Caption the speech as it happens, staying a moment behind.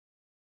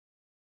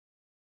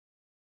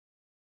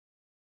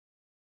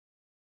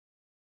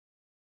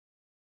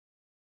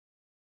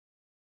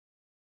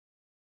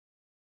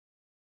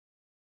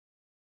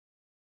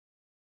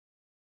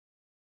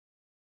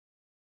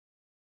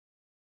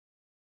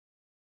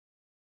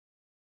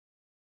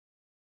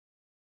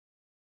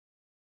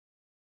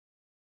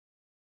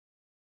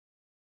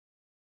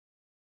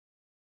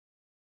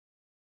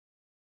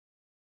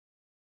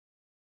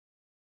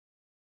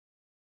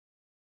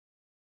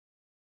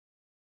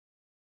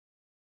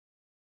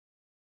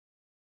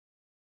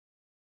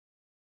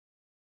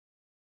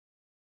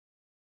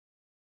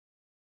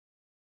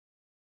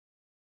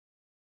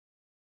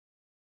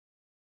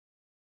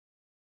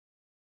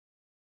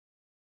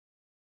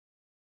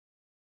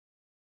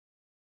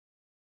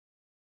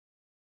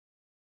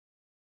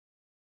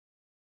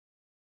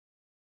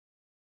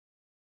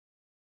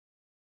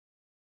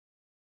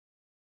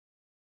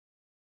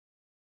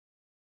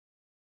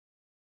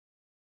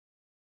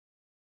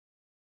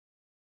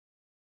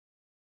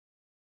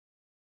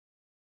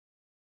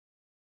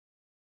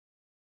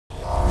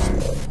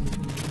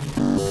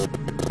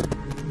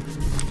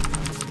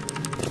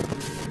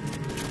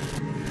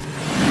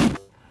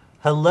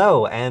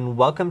Hello, and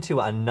welcome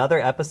to another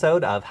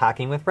episode of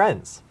Hacking with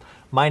Friends.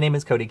 My name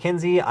is Kody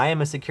Kinsey. I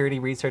am a security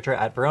researcher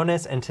at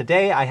Varonis, and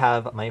today I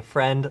have my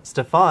friend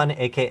Stefan,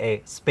 aka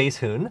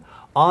Spacehuhn,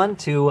 on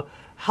to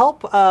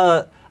help,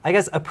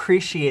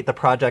 appreciate the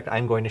project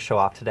I'm going to show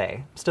off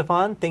today.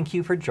 Stefan, thank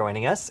you for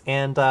joining us,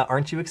 and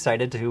aren't you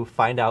excited to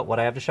find out what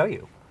I have to show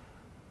you?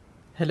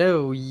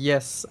 Hello,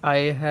 yes,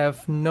 I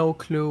have no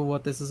clue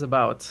what this is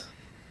about.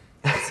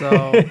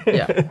 So,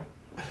 yeah.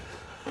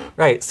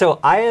 Right, so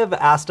I have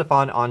asked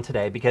Stefan on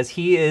today because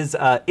he is,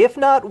 if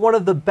not one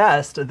of the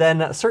best,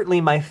 then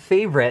certainly my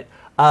favorite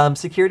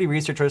security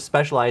researcher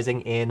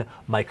specializing in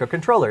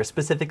microcontrollers,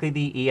 specifically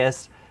the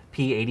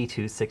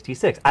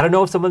ESP8266. I don't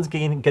know if someone's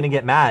going to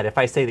get mad if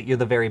I say that you're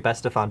the very best,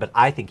 Stefan, but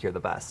I think you're the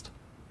best.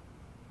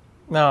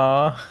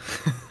 No.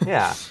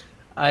 Yeah.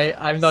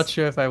 I'm not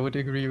sure if I would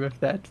agree with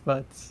that,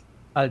 but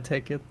I'll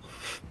take it.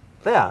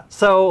 Yeah,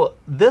 so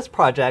this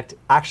project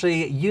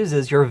actually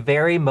uses your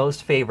very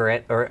most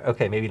favorite, or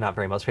okay, maybe not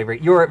very most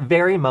favorite, your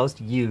very most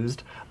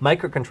used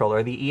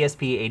microcontroller, the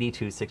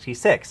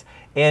ESP8266.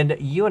 And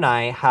you and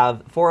I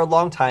have, for a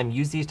long time,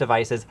 used these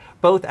devices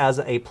both as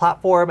a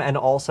platform and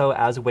also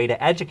as a way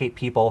to educate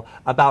people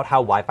about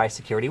how Wi-Fi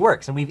security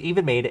works. And we've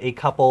even made a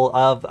couple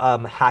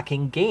of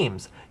hacking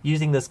games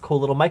using this cool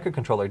little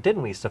microcontroller,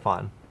 didn't we,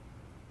 Stefan?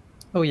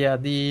 Oh yeah,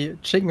 the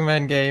Chicken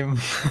Man game.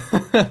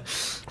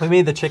 We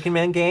made the Chicken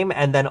Man game,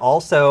 and then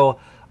also,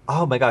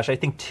 oh my gosh, I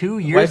think 2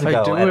 years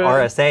ago at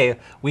RSA,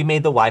 we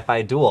made the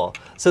Wi-Fi Duel.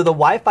 So the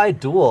Wi-Fi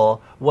Duel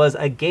was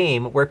a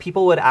game where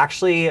people would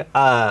actually,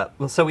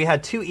 so we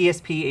had two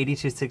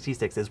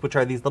ESP8266s, which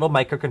are these little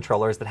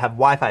microcontrollers that have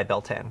Wi-Fi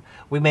built in.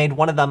 We made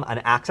one of them an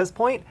access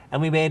point,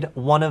 and we made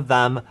one of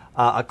them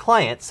a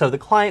client. So the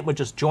client would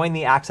just join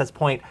the access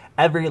point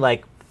every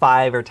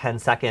 5 or 10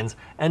 seconds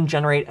and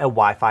generate a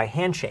Wi-Fi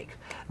handshake.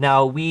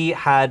 Now, we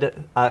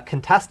had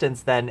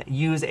contestants then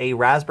use a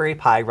Raspberry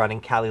Pi running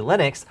Kali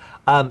Linux,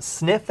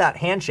 sniff that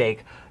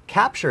handshake,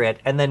 capture it,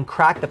 and then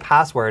crack the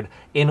password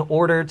in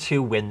order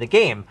to win the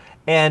game.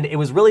 And it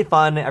was really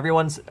fun.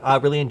 Everyone's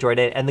really enjoyed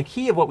it. And the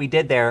key of what we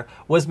did there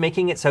was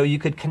making it so you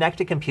could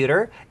connect a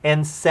computer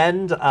and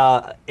send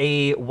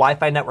a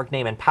Wi-Fi network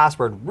name and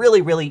password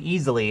really, really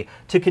easily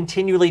to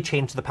continually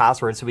change the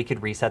password so we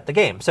could reset the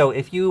game. So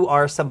if you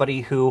are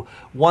somebody who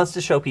wants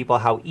to show people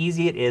how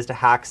easy it is to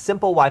hack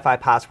simple Wi-Fi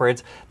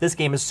passwords, this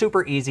game is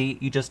super easy.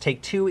 You just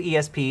take two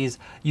ESPs,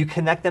 you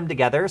connect them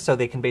together so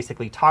they can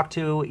basically talk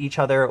to each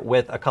other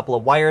with a couple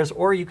of wires,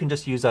 or you can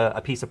just use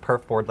a piece of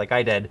perf board like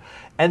I did.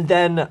 And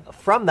then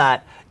from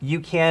that,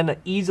 you can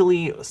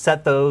easily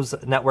set those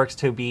networks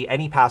to be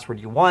any password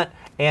you want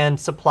and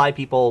supply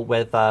people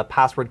with a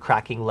password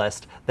cracking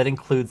list that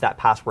includes that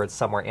password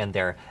somewhere in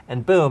there.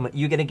 And boom,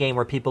 you get a game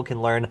where people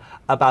can learn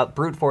about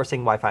brute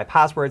forcing Wi-Fi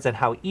passwords and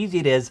how easy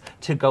it is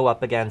to go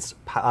up against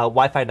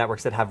Wi-Fi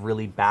networks that have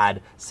really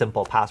bad,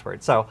 simple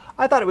passwords. So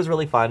I thought it was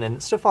really fun.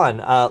 And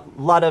Stefan, a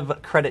lot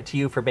of credit to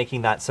you for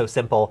making that so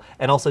simple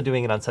and also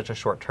doing it on such a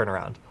short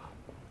turnaround.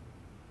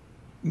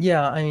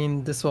 Yeah, I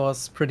mean, this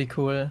was pretty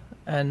cool.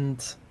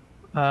 And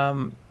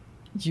the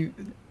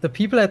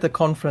people at the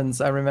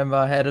conference, I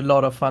remember, had a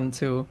lot of fun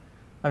too.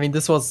 I mean,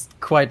 this was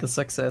quite a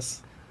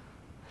success.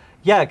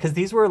 Yeah, because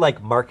these were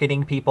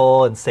marketing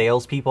people and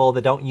sales people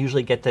that don't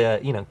usually get to,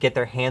 get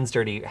their hands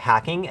dirty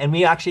hacking. And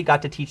we actually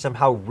got to teach them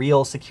how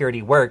real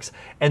security works.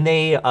 And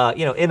they,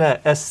 in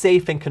a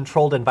safe and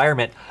controlled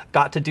environment,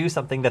 got to do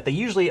something that they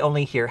usually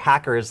only hear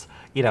hackers,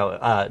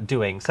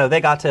 doing. So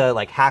they got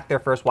to hack their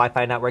first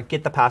Wi-Fi network,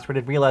 get the password,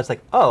 and realize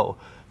oh,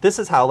 this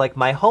is how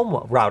my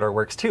home router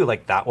works too.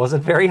 That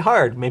wasn't very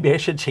hard. Maybe I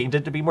should change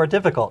it to be more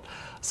difficult.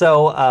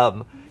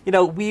 So,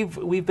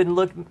 we've been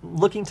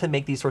looking to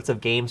make these sorts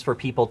of games for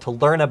people to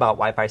learn about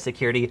Wi-Fi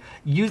security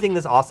using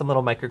this awesome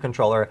little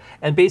microcontroller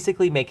and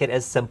basically make it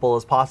as simple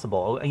as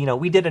possible.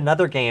 We did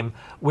another game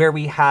where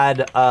we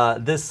had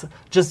this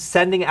just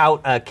sending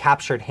out a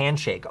captured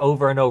handshake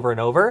over and over and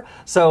over.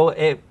 So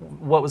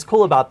what was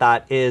cool about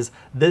that is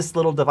this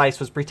little device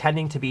was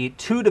pretending to be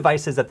two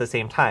devices at the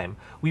same time.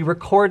 We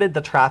recorded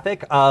the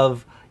traffic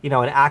of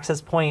an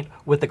access point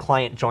with the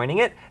client joining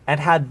it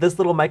and had this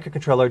little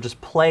microcontroller just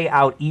play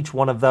out each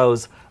one of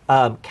those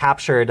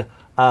captured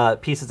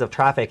pieces of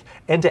traffic.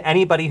 And to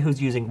anybody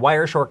who's using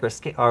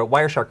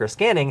Wireshark or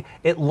scanning,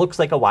 it looks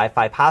like a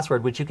Wi-Fi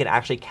password, which you can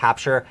actually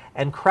capture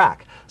and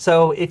crack.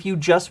 So if you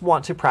just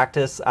want to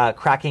practice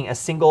cracking a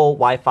single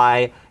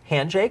Wi-Fi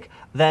handshake,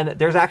 then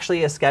there's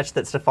actually a sketch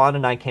that Stefan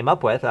and I came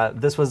up with.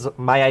 This was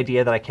my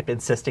idea that I kept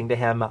insisting to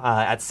him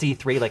at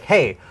C3,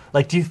 hey,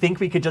 do you think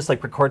we could just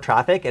record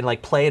traffic and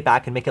play it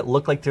back and make it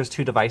look like there's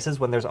two devices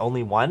when there's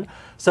only one?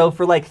 So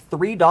for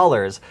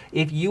 $3,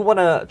 if you want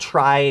to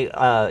try,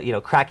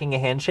 cracking a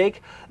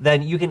handshake,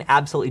 then you can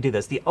absolutely do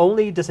this. The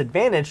only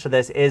disadvantage to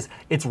this is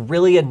it's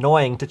really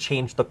annoying to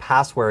change the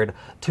password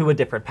to a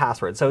different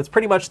password. So it's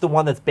pretty much the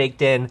one that's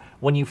baked in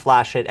when you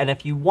flash it. And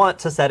if you want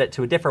to set it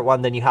to a different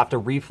one, then you have to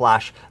reflash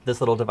reflash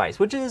this little device,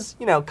 which is,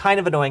 you know, kind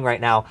of annoying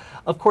right now.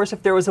 Of course,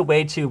 if there was a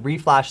way to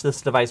reflash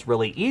this device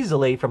really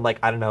easily from like,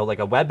 I don't know, like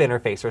a web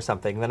interface or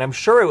something, then I'm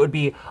sure it would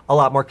be a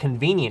lot more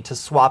convenient to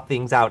swap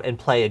things out and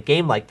play a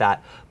game like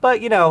that.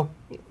 But, you know,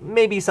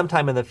 maybe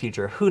sometime in the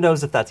future. Who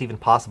knows if that's even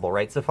possible,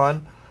 right,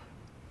 Stefan?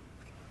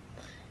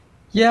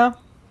 Yeah,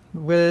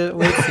 we'll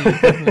see.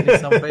 Definitely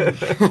something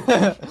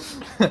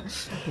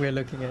we're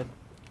looking at.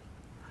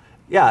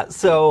 Yeah,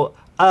 so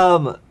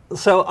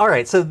all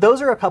right, so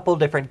those are a couple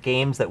different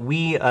games that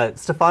we,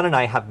 Stefan and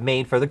I, have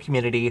made for the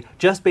community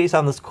just based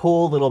on this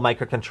cool little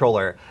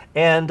microcontroller.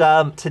 And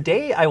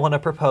today I want to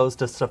propose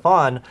to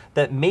Stefan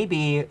that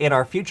maybe in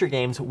our future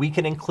games we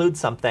can include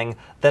something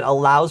that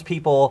allows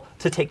people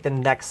to take the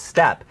next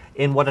step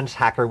in what an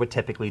attacker would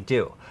typically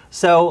do.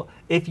 So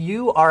if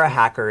you are a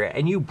hacker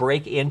and you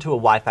break into a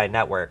Wi-Fi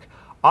network,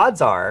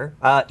 odds are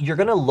you're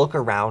going to look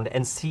around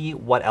and see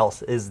what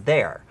else is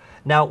there.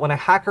 Now, when a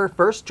hacker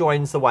first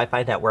joins the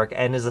Wi-Fi network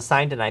and is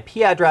assigned an IP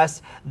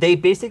address, they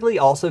basically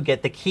also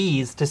get the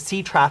keys to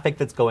see traffic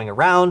that's going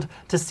around,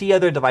 to see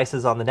other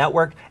devices on the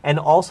network, and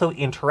also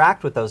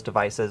interact with those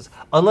devices,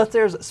 unless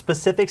there's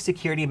specific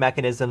security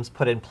mechanisms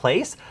put in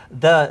place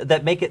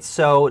that make it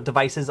so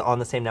devices on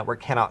the same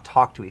network cannot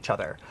talk to each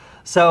other.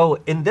 So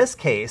in this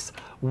case,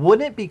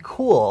 wouldn't it be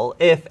cool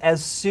if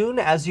as soon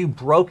as you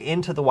broke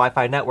into the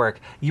Wi-Fi network,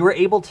 you were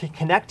able to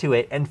connect to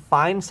it and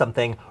find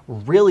something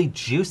really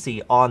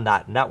juicy on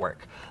that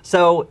network?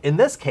 So in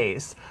this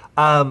case,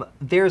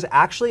 there's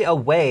actually a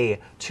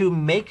way to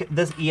make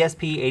this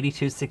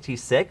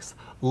ESP8266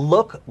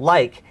 look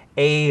like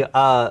a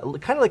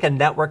kind of like a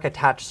network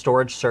attached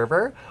storage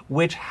server,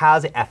 which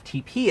has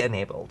FTP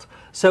enabled.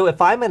 So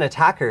if I'm an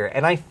attacker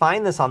and I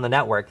find this on the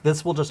network,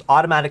 this will just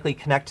automatically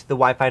connect to the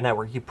Wi-Fi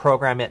network you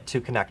program it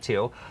to connect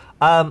to.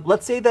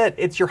 Let's say that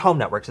it's your home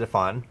network,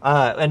 Stefan,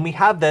 and we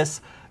have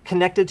this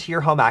connected to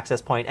your home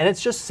access point, and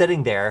it's just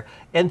sitting there,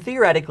 and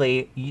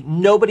theoretically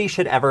nobody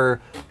should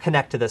ever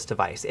connect to this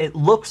device. It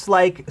looks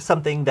like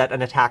something that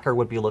an attacker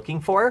would be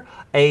looking for,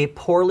 a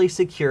poorly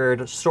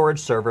secured storage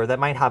server that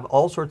might have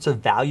all sorts of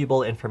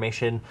valuable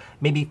information,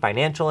 maybe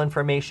financial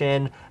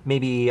information,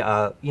 maybe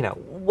you know,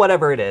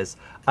 whatever it is.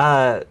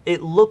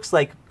 It looks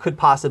like could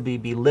possibly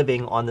be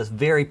living on this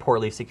very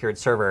poorly secured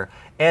server,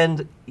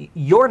 and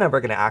you're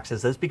never going to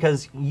access this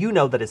because you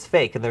know that it's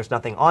fake and there's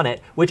nothing on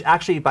it, which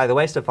actually, by the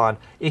way, Stefan,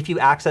 if you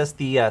access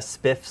the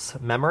SPIF's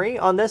memory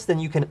on this, then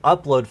you can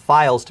upload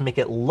files to make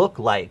it look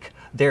like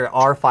there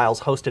are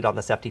files hosted on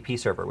this FTP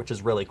server, which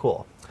is really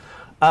cool.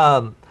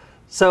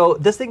 So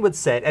this thing would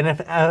sit, and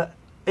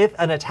if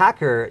an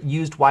attacker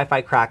used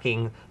Wi-Fi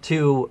cracking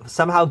to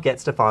somehow get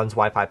Stefan's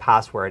Wi-Fi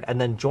password and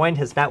then joined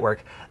his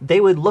network,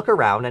 they would look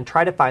around and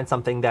try to find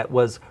something that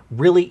was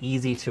really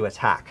easy to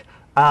attack.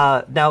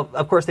 Now,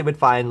 of course, they would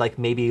find like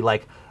maybe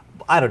like,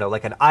 I don't know,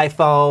 like an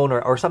iPhone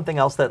or something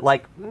else that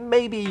like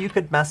maybe you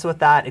could mess with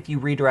that if you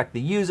redirect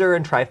the user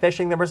and try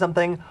phishing them or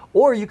something.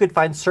 Or you could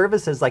find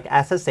services like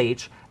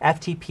SSH,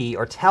 FTP,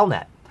 or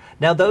Telnet.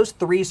 Now, those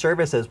three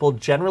services will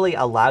generally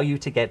allow you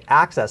to get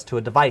access to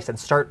a device and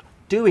start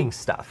doing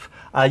stuff.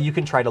 You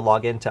can try to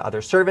log into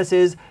other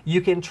services.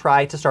 You can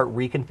try to start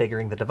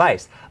reconfiguring the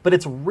device. But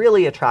it's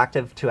really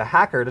attractive to a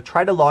hacker to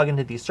try to log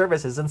into these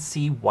services and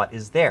see what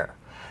is there.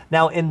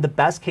 Now, in the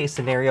best case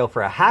scenario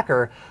for a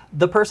hacker,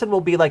 the person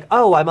will be like,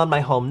 oh, I'm on my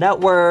home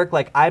network.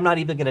 Like, I'm not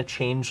even going to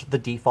change the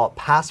default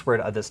password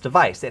of this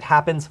device. It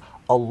happens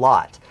a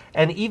lot.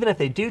 And even if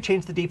they do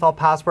change the default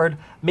password,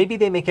 maybe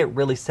they make it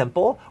really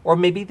simple, or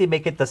maybe they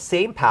make it the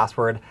same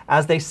password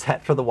as they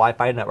set for the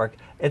Wi-Fi network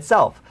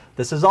itself.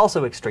 This is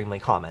also extremely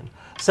common.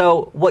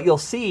 So what you'll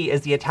see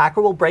is the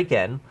attacker will break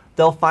in,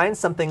 they'll find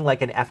something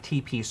like an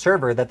FTP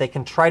server that they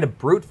can try to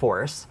brute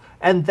force,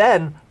 and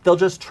then they'll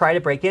just try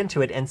to break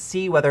into it and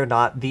see whether or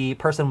not the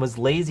person was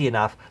lazy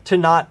enough to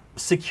not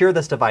secure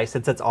this device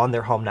since it's on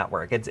their home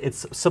network.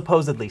 It's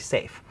supposedly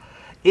safe.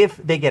 If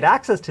they get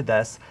access to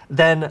this,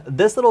 then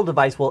this little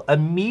device will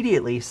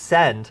immediately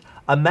send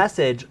a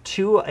message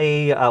to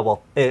a,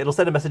 it'll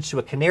send a message to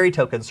a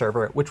CanaryToken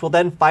server, which will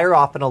then fire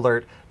off an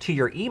alert to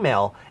your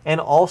email and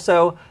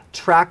also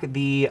track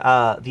the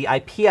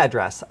IP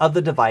address of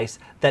the device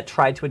that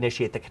tried to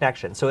initiate the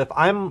connection. So if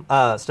I'm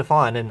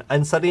Stefan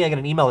and suddenly I get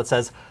an email that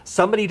says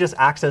somebody just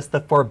accessed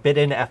the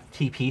forbidden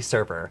FTP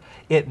server,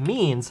 it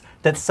means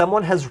that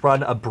someone has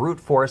run a brute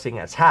forcing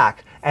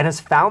attack and has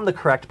found the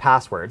correct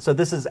password. So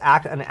this is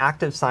an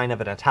active sign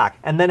of an attack,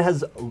 and then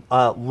has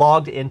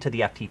logged into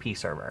the FTP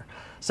server.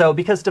 So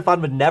because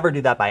Stefan would never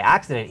do that by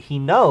accident, he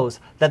knows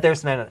that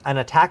there's an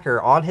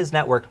attacker on his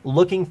network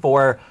looking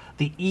for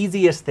the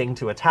easiest thing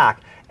to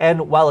attack.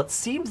 And while it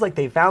seems like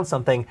they found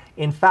something,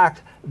 in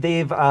fact,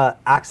 they've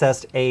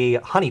accessed a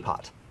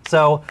honeypot.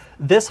 So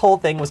this whole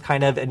thing was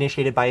kind of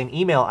initiated by an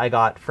email I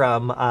got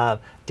from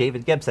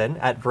David Gibson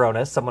at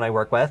Varonis, someone I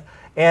work with.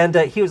 And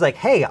he was like,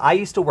 hey, I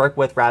used to work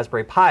with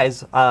Raspberry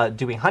Pis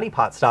doing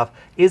honeypot stuff.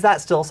 Is that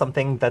still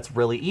something that's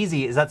really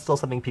easy? Is that still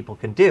something people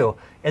can do?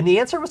 And the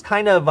answer was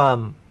kind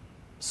of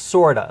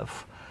sort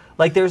of.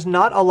 Like, there's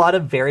not a lot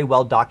of very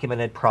well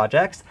documented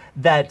projects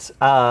that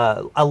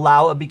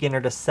allow a beginner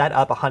to set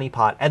up a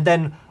honeypot and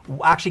then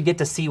actually get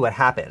to see what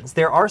happens.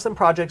 There are some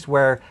projects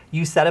where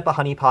you set up a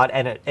honeypot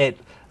and it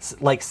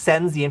like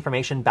sends the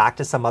information back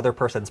to some other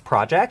person's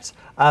project.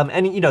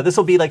 And you know, this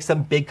will be like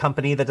some big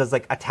company that does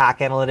like attack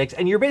analytics,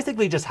 and you're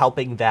basically just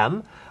helping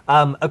them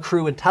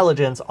accrue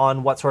intelligence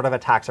on what sort of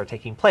attacks are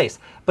taking place.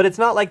 But it's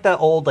not like the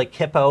old like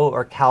Kippo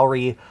or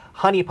Cowrie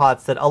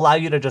honeypots that allow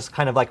you to just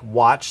kind of like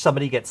watch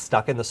somebody get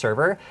stuck in the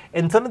server.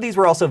 And some of these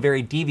were also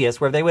very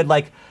devious, where they would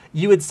like,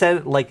 you would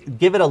send like,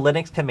 give it a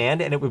Linux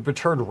command and it would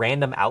return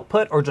random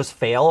output or just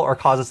fail or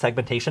cause a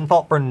segmentation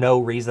fault for no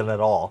reason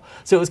at all.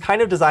 So it was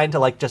kind of designed to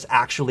like just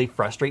actually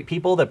frustrate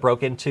people that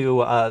broke into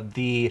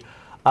the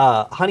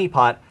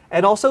honeypot,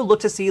 and also look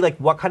to see like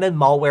what kind of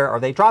malware are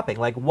they dropping,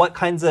 like what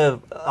kinds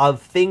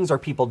of things are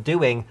people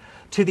doing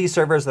to these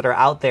servers that are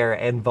out there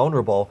and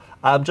vulnerable,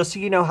 just so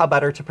you know how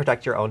better to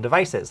protect your own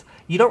devices.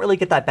 You don't really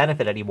get that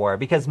benefit anymore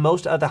because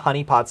most of the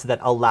honeypots that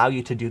allow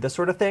you to do this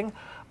sort of thing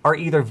are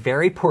either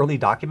very poorly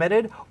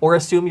documented or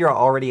assume you're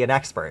already an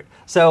expert.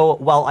 So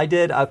while I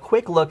did a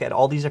quick look at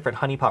all these different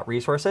honeypot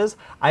resources,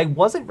 I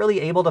wasn't really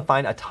able to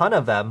find a ton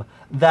of them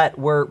that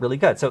were really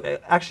good. So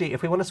actually,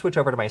 if we want to switch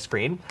over to my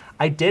screen,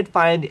 I did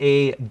find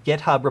a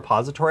GitHub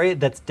repository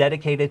that's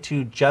dedicated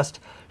to just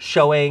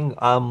showing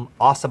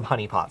awesome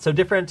honeypots. So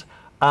different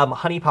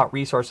honeypot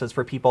resources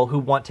for people who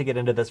want to get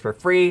into this for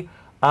free,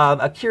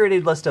 a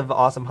curated list of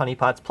awesome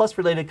honeypots, plus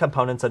related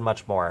components and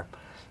much more.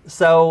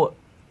 So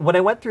when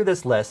I went through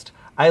this list,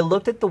 I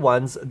looked at the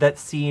ones that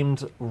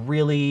seemed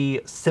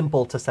really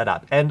simple to set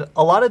up. And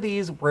a lot of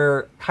these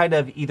were kind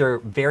of either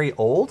very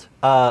old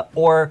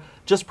or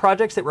just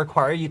projects that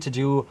require you to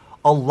do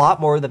a lot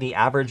more than the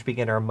average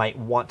beginner might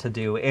want to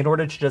do in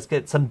order to just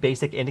get some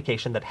basic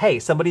indication that, hey,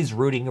 somebody's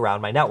rooting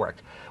around my network.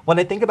 When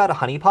I think about a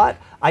honeypot,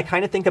 I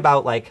kind of think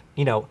about like,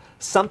 you know,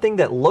 something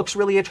that looks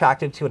really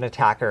attractive to an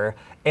attacker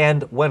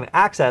and when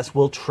accessed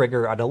will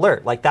trigger an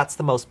alert. Like that's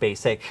the most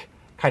basic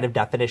kind of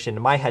definition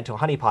in my head to a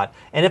honeypot.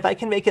 And if I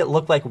can make it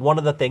look like one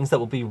of the things that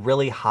will be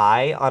really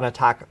high on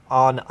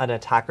an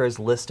attacker's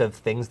list of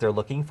things they're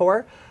looking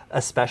for,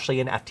 especially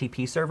an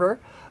FTP server,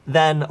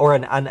 then, or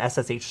an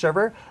SSH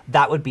server,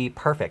 that would be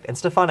perfect. And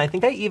Stefan, I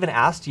think I even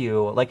asked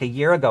you like a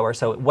year ago or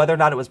so whether or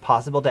not it was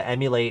possible to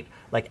emulate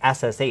like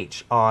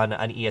SSH on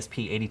an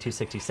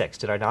ESP8266.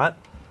 Did I not?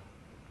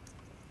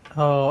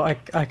 Oh,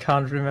 I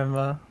can't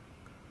remember.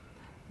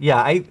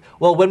 Yeah,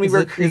 well, when we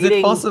were creating, is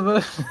it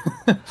possible?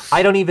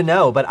 I don't even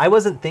know, but I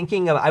wasn't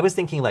thinking of. I was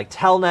thinking like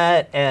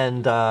Telnet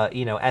and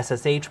you know,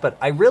 SSH, but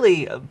I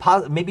really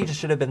maybe just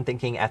should have been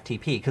thinking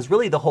FTP, because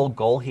really the whole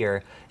goal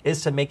here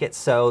is to make it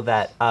so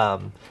that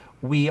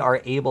we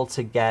are able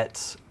to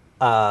get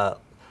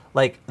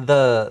like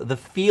the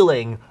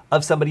feeling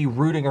of somebody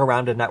rooting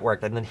around a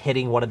network and then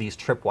hitting one of these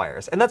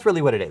tripwires. And that's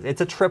really what it is. It's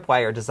a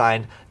tripwire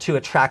designed to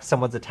attract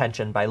someone's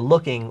attention by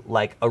looking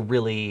like a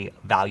really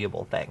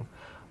valuable thing.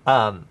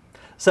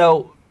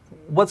 So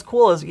what's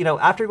cool is, you know,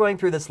 after going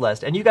through this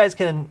list, and you guys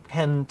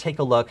can take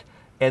a look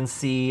and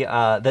see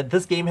that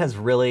this game has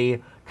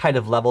really kind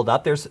of leveled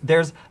up.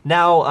 There's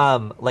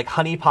now like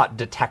honeypot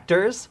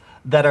detectors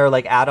that are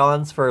like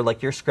add-ons for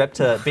like your script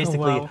to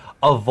basically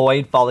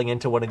avoid falling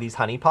into one of these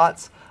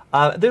honeypots.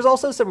 There's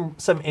also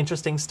some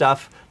interesting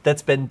stuff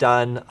that's been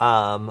done.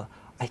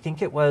 I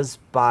think it was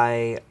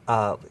by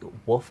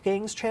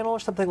Wolfgang's channel or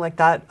something like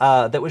that,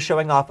 that was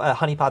showing off a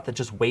honeypot that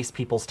just wastes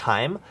people's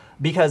time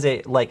because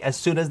it, like, as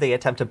soon as they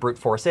attempt to brute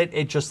force it,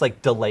 it just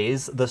like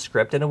delays the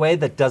script in a way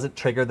that doesn't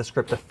trigger the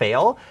script to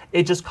fail.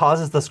 It just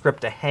causes the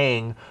script to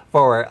hang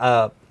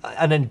for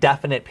an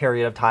indefinite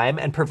period of time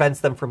and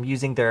prevents them from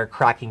using their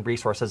cracking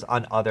resources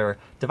on other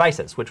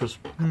devices, which was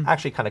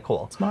actually kind of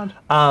cool. Smart.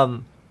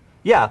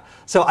 Yeah,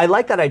 so I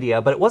like that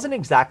idea, but it wasn't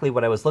exactly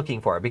what I was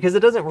looking for because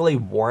it doesn't really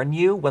warn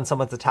you when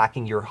someone's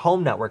attacking your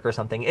home network or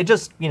something. It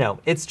just, you know,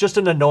 it's just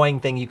an annoying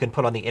thing you can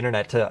put on the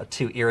internet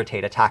to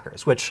irritate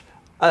attackers, which,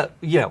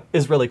 you know,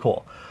 is really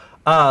cool.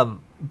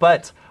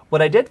 But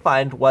what I did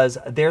find was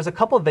there's a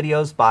couple of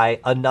videos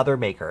by another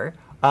maker,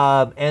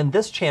 and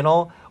this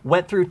channel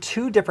went through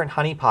 2 different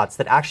honeypots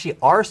that actually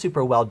are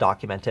super well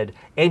documented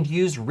and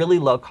use really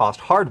low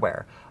cost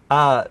hardware.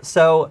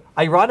 So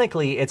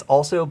ironically, it's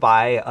also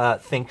by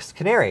Thinks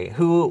Canary,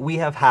 who we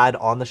have had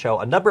on the show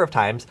a number of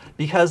times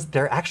because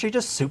they're actually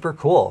just super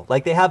cool.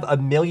 Like they have a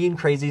million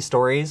crazy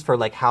stories for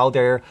like how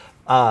their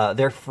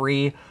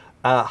free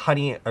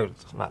canary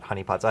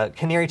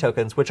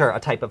tokens, which are a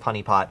type of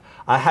honeypot,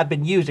 have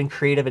been used in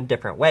creative and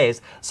different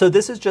ways. So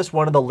this is just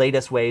one of the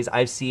latest ways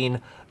I've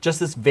seen just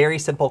this very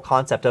simple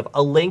concept of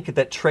a link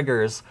that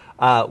triggers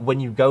when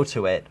you go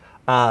to it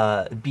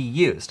be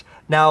used.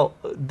 Now,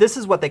 this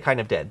is what they kind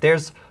of did.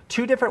 There's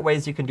 2 different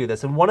ways you can do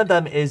this, and one of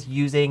them is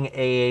using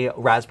a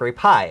Raspberry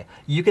Pi.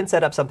 You can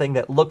set up something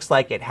that looks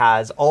like it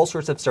has all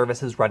sorts of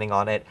services running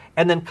on it,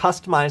 and then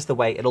customize the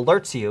way it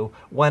alerts you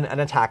when an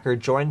attacker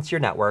joins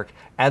your network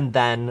and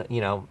then, you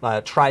know,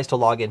 tries to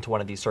log into one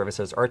of these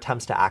services or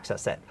attempts to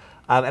access it.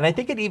 And I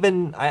think it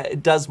even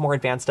does more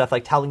advanced stuff,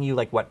 like telling you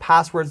like what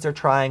passwords they're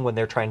trying when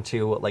they're trying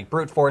to like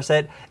brute force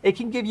it. It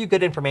can give you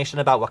good information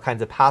about what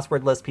kinds of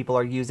password lists people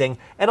are using,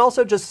 and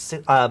also just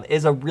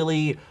is a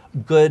really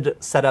good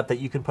setup that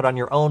you can put on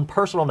your own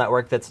personal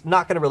network that's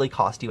not going to really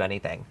cost you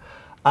anything.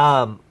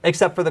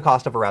 Except for the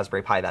cost of a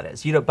Raspberry Pi, that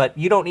is. But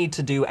you don't need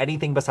to do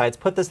anything besides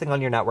put this thing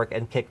on your network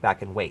and kick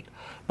back and wait.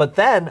 But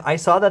then I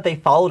saw that they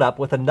followed up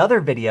with another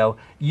video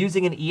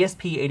using an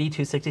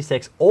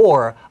ESP8266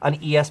 or an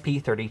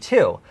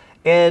ESP32.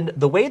 And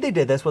the way they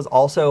did this was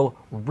also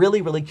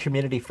really, really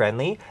community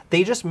friendly.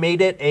 They just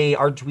made it a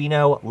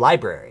Arduino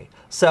library.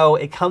 So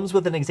it comes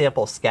with an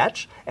example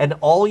sketch, and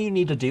all you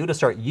need to do to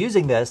start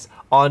using this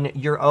on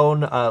your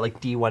own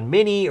like D1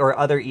 Mini or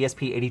other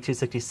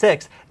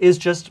ESP8266 is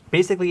just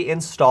basically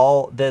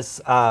install this,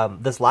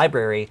 this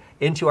library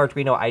into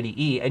Arduino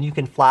IDE, and you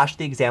can flash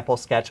the example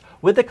sketch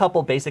with a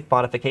couple basic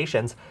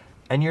modifications,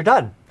 and you're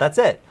done. That's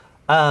it.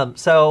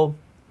 So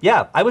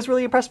yeah, I was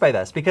really impressed by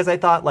this because I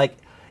thought, like,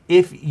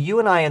 if you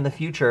and I in the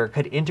future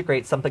could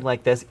integrate something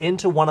like this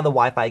into one of the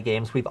Wi-Fi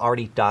games we've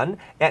already done,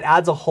 it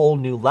adds a whole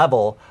new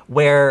level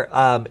where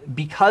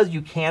because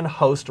you can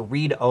host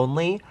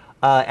read-only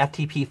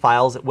FTP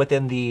files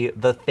within the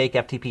fake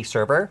FTP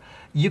server,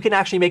 you can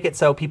actually make it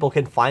so people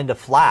can find a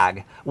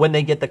flag when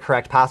they get the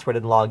correct password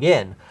and log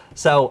in.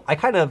 So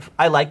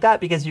I like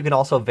that because you can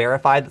also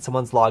verify that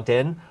someone's logged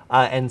in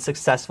and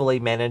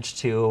successfully managed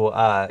to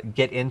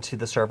get into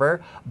the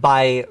server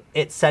by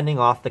it sending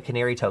off the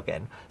Canary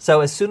token.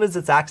 So as soon as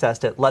it's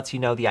accessed, it lets you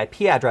know the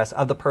IP address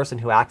of the person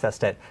who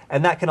accessed it,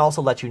 and that can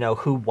also let you know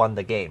who won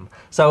the game.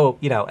 So,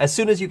 you know, as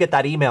soon as you get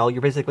that email, you're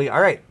basically,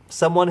 all right,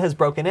 someone has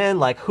broken in,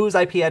 like, whose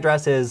IP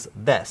address is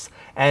this?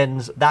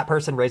 And that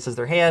person raises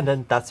their hand,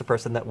 and that's the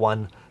person that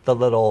won the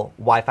little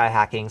Wi-Fi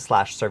hacking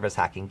 / service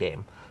hacking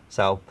game.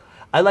 So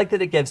I like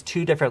that it gives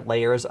two different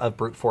layers of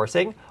brute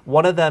forcing.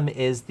 One of them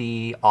is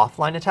the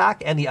offline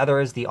attack, and the other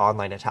is the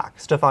online attack.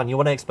 Stefan, you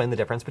want to explain the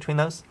difference between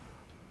those?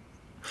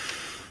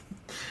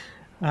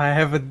 I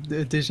have a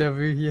déjà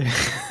vu here.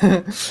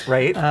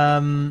 Right?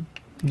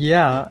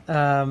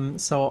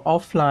 So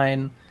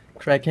offline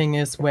cracking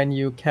is when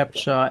you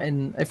capture,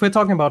 if we're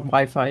talking about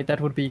Wi-Fi, that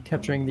would be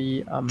capturing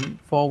the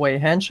four-way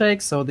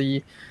handshake. So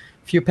the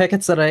few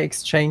packets that are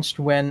exchanged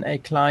when a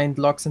client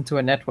logs into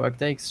a network.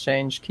 They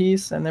exchange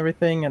keys and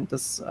everything, and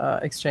this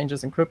exchange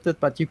is encrypted,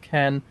 but you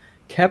can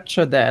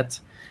capture that.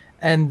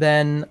 And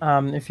then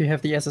if you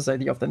have the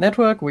SSID of the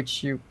network,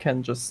 which you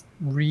can just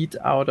read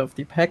out of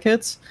the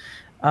packets,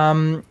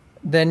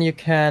 then you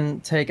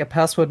can take a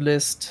password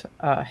list,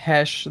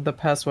 hash the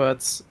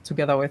passwords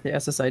together with the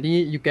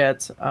SSID. You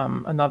get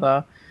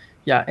another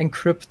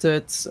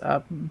encrypted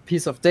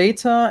piece of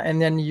data,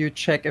 and then you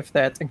check if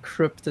that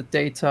encrypted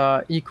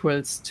data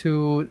equals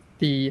to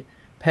the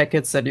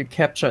packets that you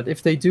captured.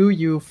 If they do,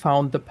 you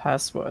found the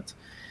password.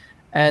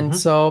 And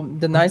so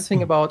the nice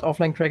thing about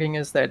offline cracking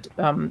is that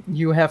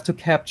you have to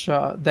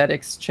capture that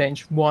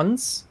exchange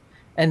once,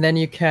 and then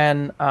you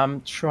can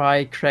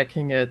try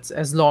cracking it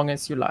as long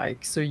as you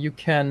like. So you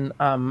can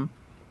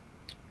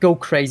go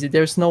crazy.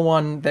 There's no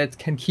one that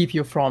can keep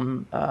you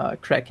from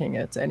cracking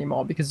it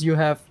anymore, because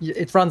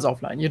it runs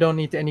offline. You don't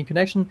need any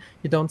connection.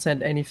 You don't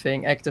send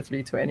anything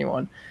actively to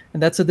anyone.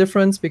 And that's a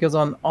difference, because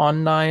on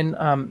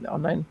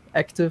online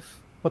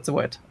active, what's the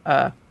word?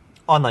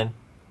 Online.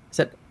 Is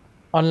that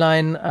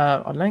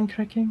online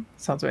cracking?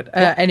 Sounds weird.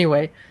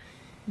 Anyway,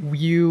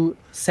 you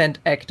send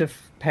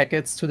active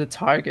packets to the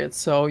target.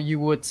 So you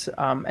would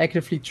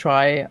actively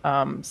try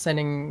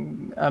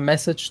sending a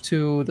message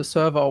to the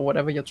server or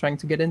whatever you're trying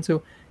to get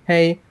into.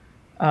 Hey,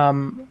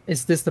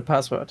 is this the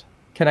password?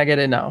 Can I get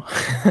in now?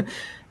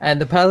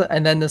 And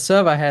then the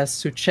server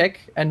has to check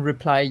and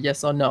reply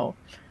yes or no.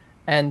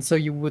 And so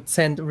you would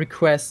send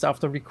request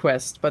after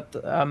request. But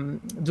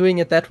doing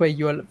it that way,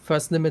 you're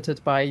first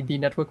limited by the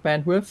network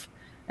bandwidth,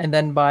 and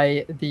then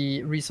by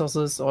the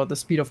resources or the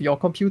speed of your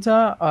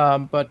computer,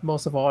 but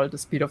most of all, the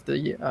speed of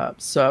the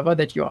server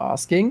that you're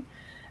asking.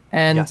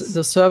 And yes,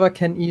 the server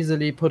can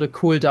easily put a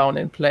cooldown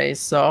in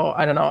place. So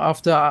I don't know,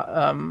 after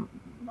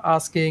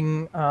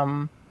asking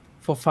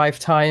for 5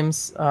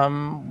 times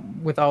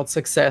without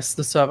success,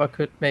 the server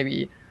could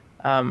maybe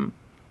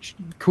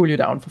cool you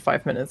down for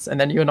 5 minutes, and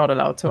then you're not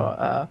allowed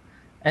to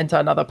enter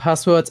another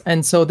password.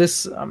 And so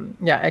this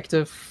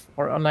active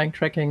or online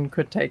cracking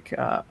could take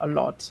a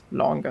lot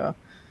longer.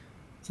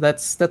 So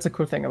that's a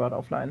cool thing about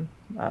offline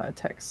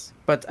attacks.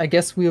 But I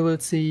guess we will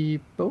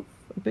see both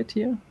a bit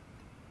here.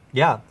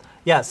 Yeah.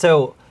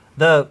 So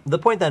the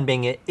point then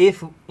being,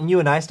 if you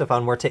and I,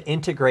 Stefan, were to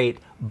integrate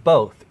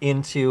both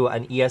into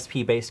an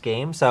ESP-based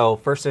game, so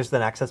first there's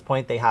an access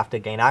point they have to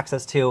gain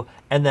access to,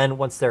 and then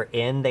once they're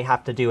in, they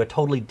have to do a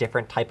totally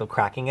different type of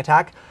cracking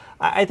attack.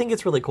 I think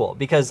it's really cool,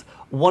 because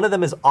one of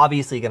them is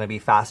obviously going to be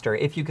faster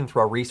if you can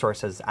throw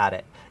resources at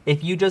it.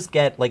 If you just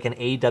get like an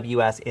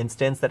AWS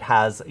instance that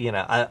has,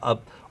 a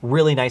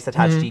really nice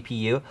attached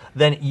GPU,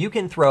 then you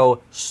can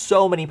throw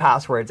so many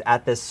passwords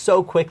at this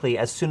so quickly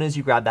as soon as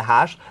you grab the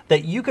hash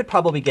that you could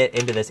probably get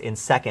into this in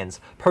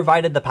seconds,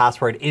 provided the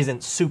password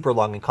isn't super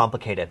long and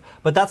complicated. complicated.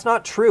 But that's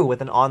not true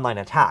with an online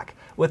attack.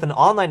 With an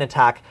online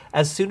attack,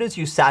 as soon as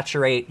you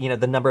saturate,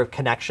 the number of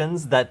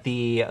connections that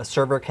the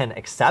server can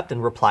accept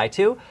and reply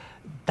to,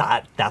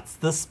 that's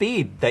the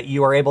speed that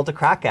you are able to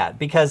crack at,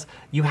 because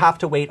you have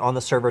to wait on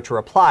the server to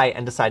reply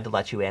and decide to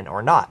let you in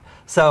or not.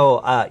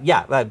 So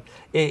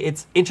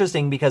it's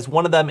interesting because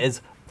one of them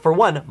is, for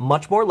one,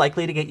 much more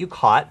likely to get you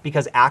caught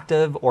because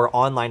active or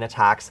online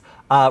attacks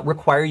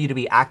require you to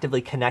be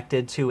actively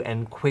connected to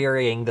and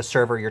querying the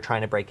server you're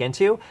trying to break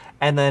into.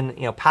 And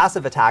then,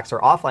 passive attacks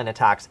or offline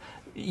attacks,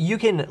 you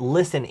can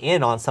listen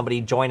in on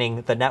somebody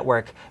joining the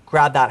network,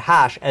 grab that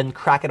hash and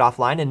crack it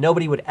offline, and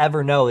nobody would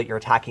ever know that you're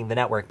attacking the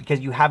network because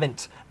you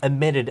haven't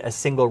emitted a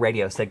single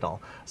radio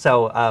signal.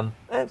 So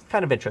it's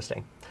kind of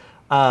interesting.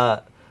 Okay,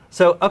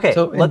 so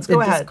let's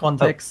go ahead. This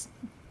context,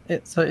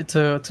 sorry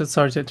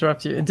to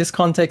interrupt you. In this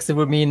context, it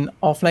would mean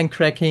offline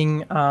cracking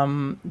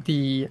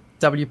the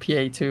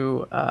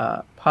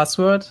WPA2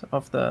 password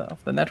of the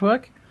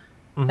network,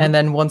 and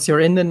then once you're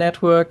in the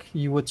network,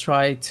 you would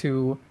try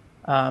to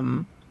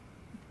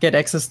get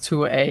access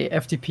to a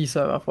FTP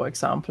server, for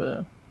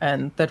example,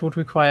 and that would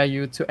require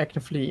you to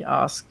actively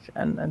ask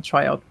and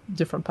try out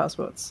different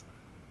passwords.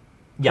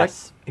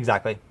 Yes, correct?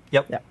 Exactly.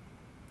 Yep. Yeah.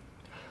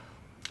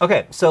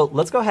 Okay, so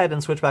let's go ahead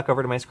and switch back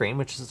over to my screen,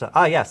 which is,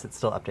 yes, it's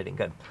still updating,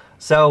 good.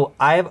 So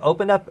I have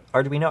opened up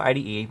Arduino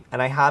IDE,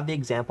 and I have the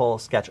example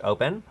sketch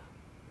open,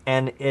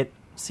 and it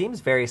seems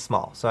very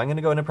small. So I'm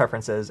gonna go into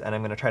preferences, and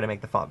I'm gonna try to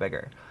make the font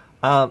bigger.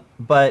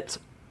 But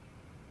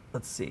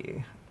let's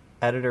see,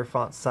 editor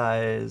font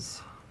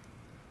size,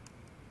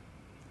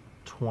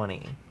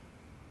 20,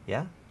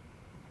 yeah?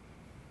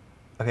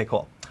 Okay,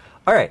 cool.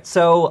 All right,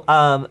 so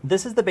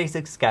this is the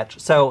basic sketch.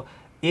 So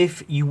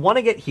if you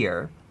wanna get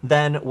here,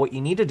 then what you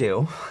need to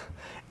do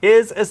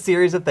is a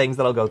series of things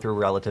that I'll go through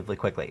relatively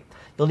quickly.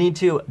 You'll need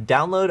to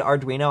download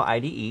Arduino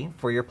IDE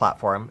for your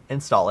platform,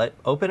 install it,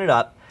 open it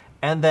up,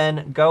 and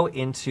then go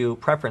into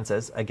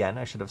Preferences. Again,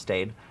 I should have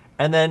stayed.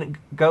 And then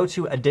go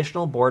to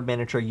Additional Board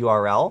Manager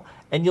URL,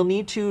 and you'll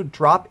need to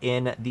drop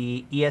in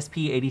the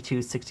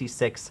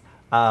ESP8266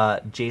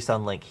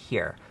 JSON link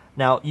here.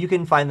 Now, you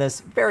can find this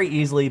very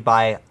easily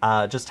by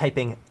just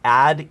typing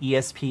add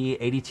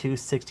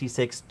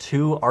ESP8266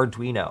 to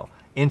Arduino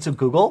into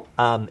Google.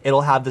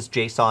 It'll have this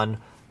JSON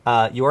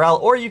URL,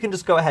 or you can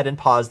just go ahead and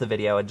pause the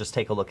video and just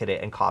take a look at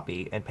it and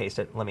copy and paste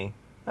it. There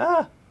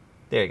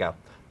you go.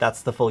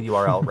 That's the full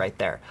URL right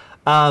there.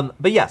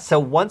 But yeah, so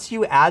once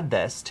you add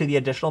this to the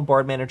Additional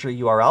Board Manager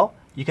URL,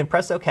 you can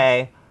press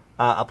OK,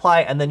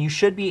 apply, and then you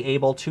should be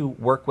able to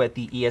work with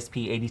the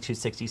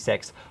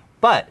ESP8266.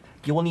 But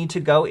you will need to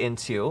go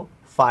into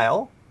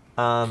File.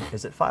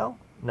 Is it File?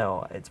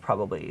 No, it's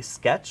probably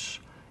Sketch,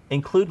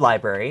 Include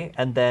Library,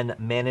 and then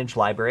Manage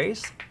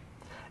Libraries.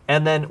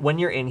 And then when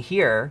you're in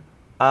here,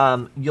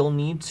 you'll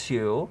need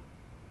to,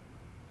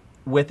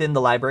 within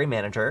the Library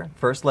Manager,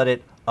 first let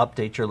it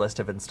update your list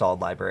of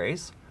installed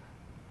libraries.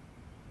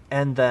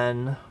 And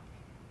then,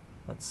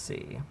 let's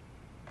see.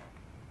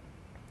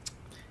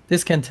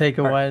 This can take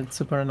a while. It's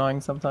super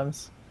annoying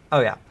sometimes.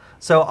 Oh, yeah.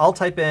 So I'll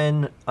type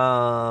in,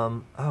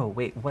 oh,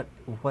 wait, what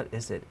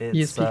is it? It's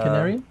ESP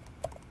Canary?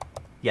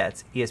 Yeah,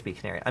 it's ESP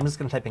Canary. I'm just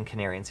going to type in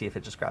Canary and see if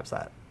it just grabs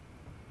that.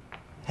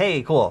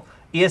 Hey, cool.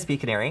 ESP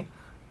Canary.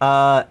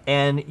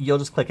 And you'll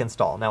just click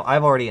Install. Now,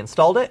 I've already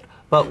installed it,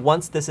 but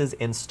once this is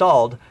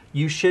installed,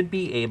 you should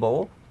be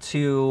able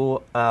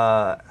to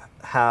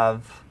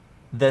have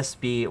this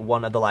be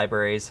one of the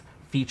libraries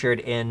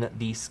featured in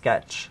the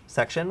Sketch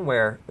section.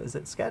 Where is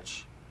it?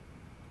 Sketch?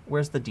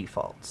 Where's the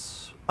defaults?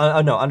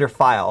 Oh no, under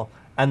File,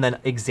 and then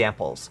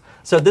Examples.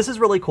 So this is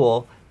really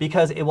cool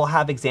because it will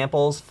have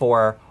examples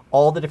for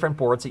all the different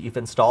boards that you've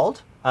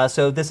installed.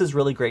 So this is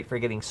really great for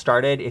getting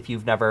started if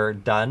you've never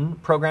done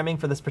programming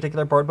for this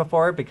particular board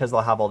before, because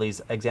they'll have all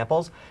these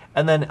examples.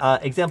 And then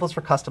examples for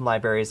custom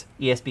libraries,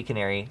 ESP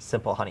Canary,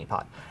 Simple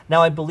Honeypot.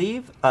 Now I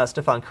believe,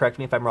 Stefan, correct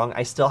me if I'm wrong,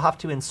 I still have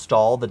to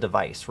install the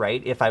device,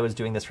 right? If I was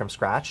doing this from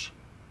scratch?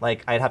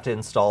 Like, I'd have to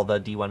install the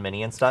D1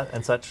 Mini and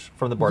such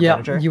from the board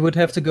manager? Yeah, you would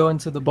have to go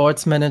into the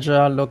boards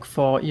manager, look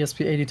for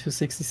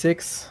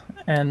ESP8266,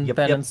 and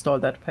then install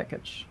that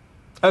package.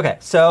 Okay,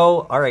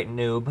 so, all right,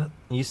 noob,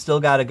 you still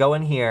got to go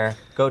in here,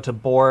 go to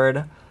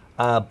boards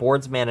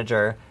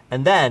manager,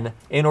 and then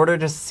in order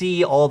to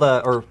see all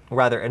the, or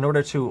rather, in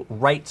order to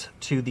write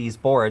to these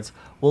boards,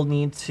 we'll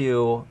need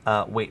to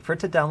wait for it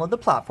to download the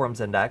platforms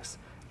index,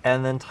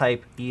 and then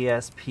type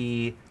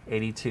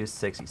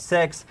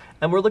ESP8266,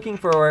 and we're looking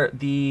for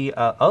the,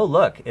 oh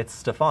look, it's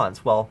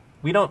Stefan's. Well,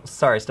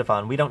 sorry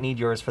Stefan, we don't need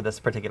yours for this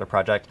particular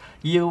project.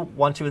 You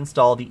want to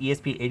install the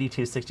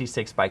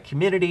ESP8266 by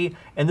community,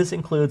 and this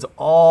includes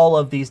all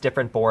of these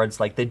different boards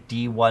like the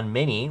D1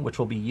 Mini, which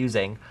we'll be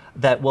using,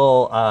 that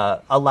will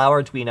allow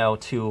Arduino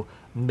to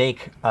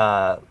make,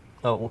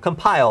 will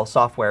compile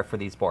software for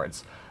these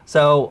boards.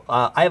 So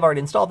I have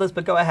already installed this,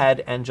 but go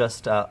ahead and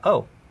just,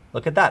 oh,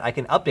 look at that, I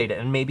can update it,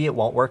 and maybe it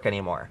won't work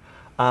anymore.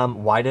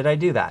 Why did I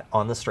do that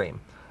on the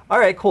stream? All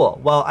right, cool.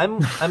 Well,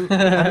 I'm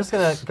just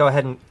gonna go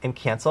ahead and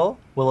cancel.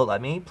 Will it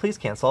let me? Please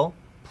cancel.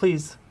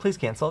 please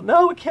cancel.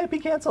 No, it can't be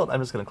canceled. I'm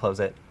just going to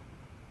close it.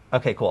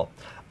 Okay, cool.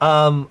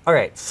 All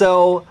right,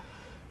 so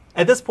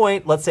at this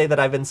point, let's say that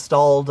I've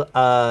installed the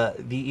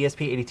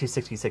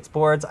ESP8266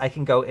 boards. I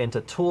can go into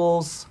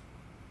Tools,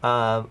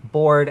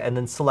 Board, and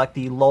then select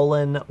the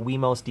Lowland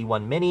Wemos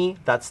D1 Mini.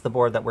 That's the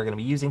board that we're going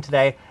to be using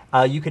today.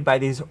 You could buy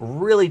these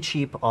really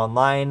cheap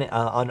online.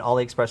 On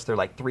AliExpress, they're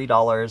like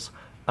 $3.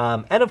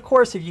 And of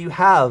course, if you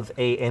have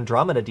a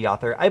Andromeda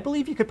deauthor, I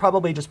believe you could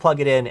probably just plug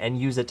it in and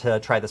use it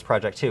to try this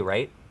project too,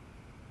 right?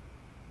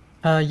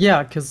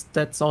 Yeah, because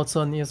that's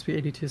also an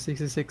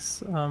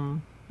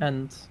ESP8266,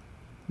 and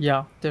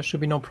yeah, there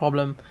should be no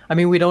problem. I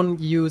mean, we don't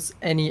use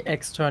any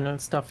external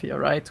stuff here,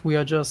 right? We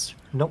are just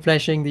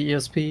flashing the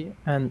ESP,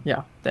 and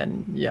yeah,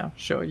 then yeah,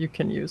 sure, you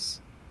can use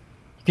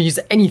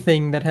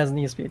anything that has an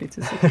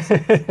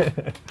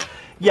ESP8266.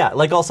 Yeah,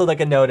 like also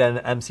like a node and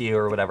MCU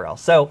or whatever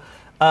else. So,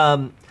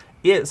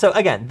 so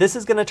again, this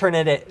is going to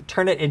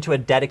turn it into a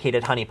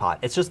dedicated honeypot.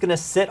 It's just going to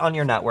sit on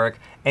your network,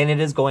 and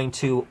it is going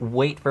to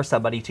wait for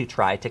somebody to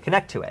try to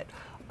connect to it.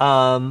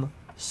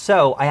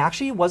 So I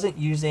actually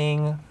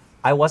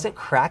I wasn't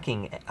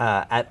cracking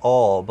at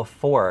all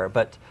before,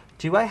 but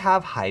do I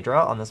have Hydra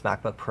on this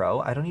MacBook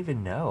Pro? I don't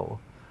even know.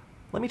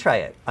 Let me try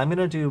it. I'm going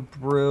to do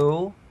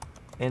brew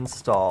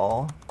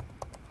install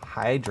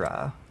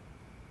Hydra.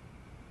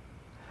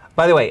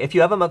 By the way, if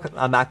you have a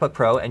MacBook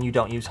Pro and you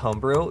don't use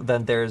Homebrew,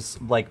 then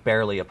there's like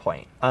barely a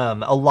point.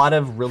 A lot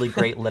of really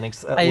great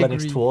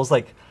Linux tools,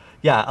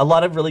 a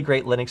lot of really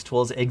great Linux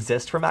tools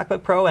exist for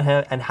MacBook Pro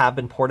and have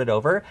been ported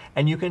over.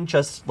 And you can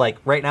just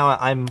right now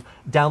I'm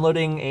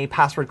downloading a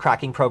password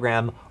cracking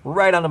program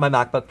right onto my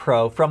MacBook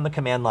Pro from the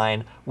command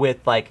line with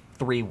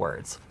 3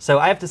 words. So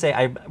I have to say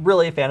I'm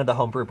really a fan of the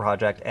Homebrew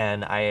project,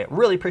 and I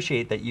really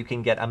appreciate that you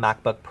can get a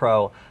MacBook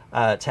Pro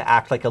to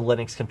act like a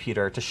Linux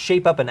computer, to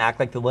shape up and act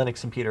like the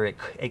Linux computer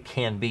it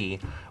can be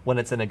when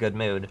it's in a good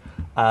mood,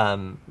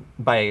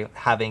 by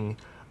having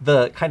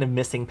the kind of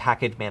missing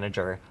package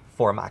manager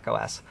for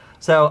macOS.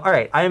 So, all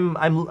right, I'm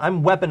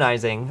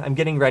weaponizing. I'm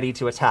getting ready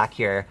to attack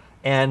here.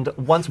 And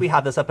once we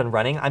have this up and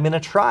running, I'm going to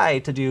try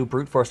to do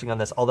brute forcing on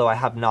this, although I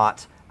have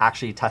not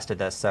actually tested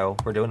this, so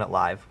we're doing it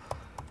live.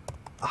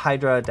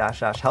 Hydra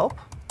 -- help.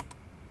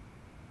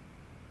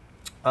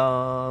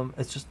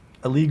 It's just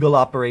a legal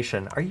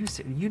operation. Are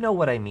you know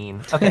what I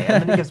mean? Okay,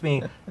 and then it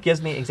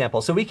gives me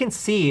example. So we can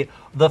see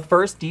the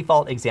first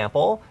default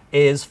example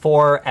is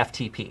for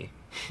FTP.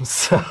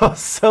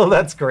 So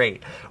that's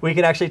great. We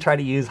can actually try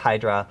to use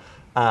Hydra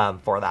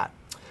for that.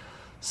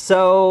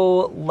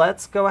 So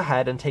let's go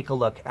ahead and take a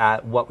look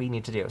at what we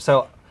need to do.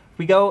 So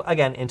we go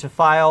again into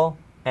File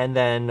and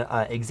then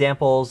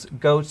Examples,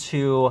 go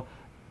to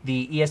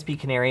the ESP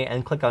Canary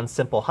and click on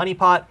Simple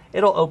Honeypot.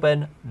 It'll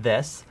open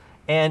this.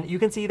 And you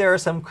can see there are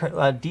some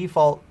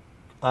default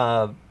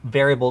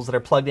variables that are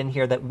plugged in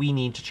here that we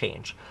need to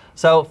change.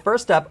 So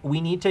first up,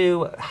 we need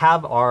to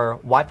have our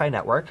Wi-Fi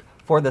network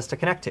for this to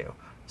connect to.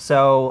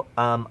 So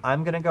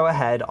I'm going to go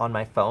ahead on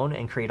my phone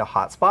and create a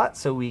hotspot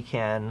so we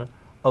can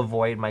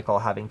avoid Michael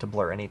having to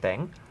blur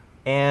anything.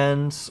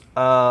 And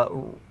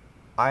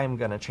I'm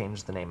going to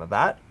change the name of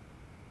that.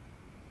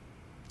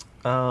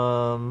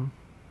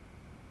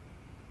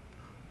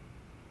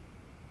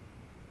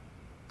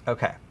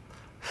 Okay.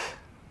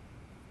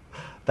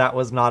 That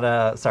was not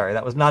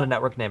a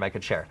network name I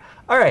could share.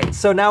 All right,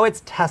 so now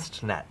it's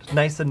testnet,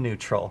 nice and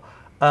neutral.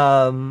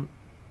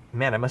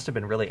 Man, I must have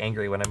been really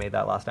angry when I made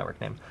that last network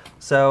name.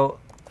 So,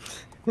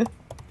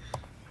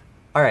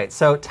 all right,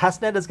 so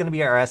testnet is going to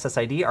be our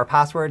SSID. Our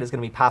password is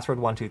going to be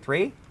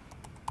password123.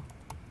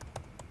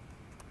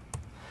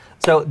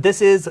 So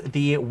this is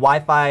the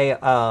Wi-Fi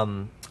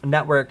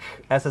network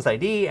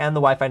SSID and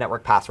the Wi-Fi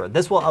network password.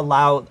 This will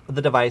allow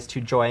the device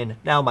to join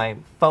now my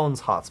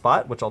phone's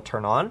hotspot, which I'll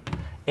turn on.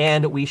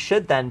 And we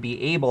should then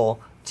be able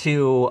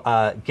to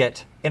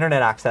get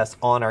internet access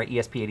on our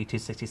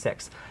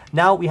ESP8266.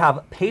 Now we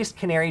have paste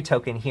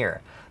CanaryToken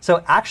here.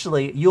 So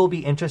actually, you'll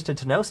be interested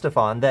to know,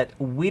 Stefan, that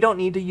we don't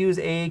need to use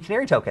a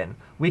CanaryToken.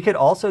 We could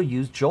also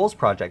use Joel's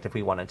project if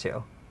we wanted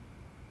to.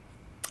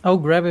 Oh,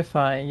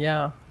 Grabify,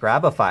 yeah.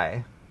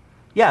 Grabify.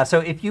 Yeah, so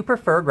if you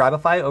prefer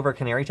Grabify over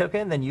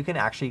CanaryToken, then you can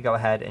actually go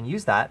ahead and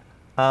use that.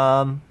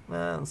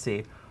 Let's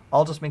see.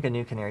 I'll just make a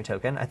new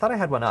CanaryToken. I thought I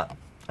had one up.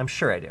 I'm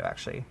sure I do,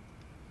 actually.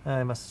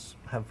 I must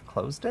have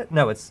closed it.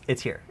 No, it's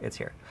here. It's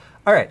here.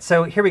 All right,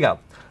 so here we go.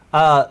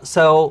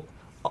 So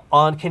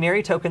on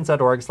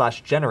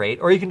canarytokens.org/generate,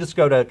 or you can just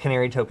go to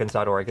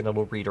canarytokens.org and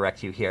it'll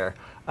redirect you here.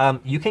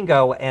 You can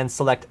go and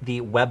select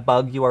the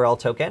webbug URL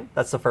token.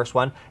 That's the first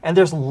one. And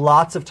there's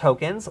lots of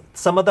tokens.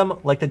 Some of them,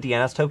 like the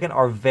DNS token,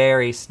 are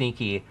very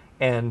sneaky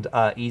and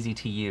easy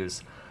to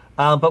use.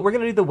 But we're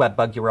going to do the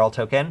webbug URL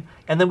token.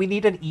 And then we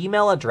need an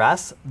email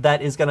address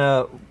that is going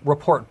to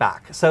report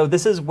back. So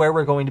this is where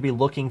we're going to be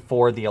looking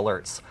for the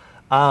alerts.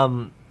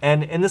 And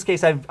in this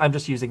case, I'm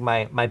just using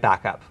my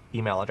backup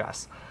email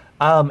address.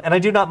 And I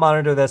do not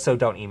monitor this, so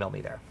don't email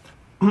me there.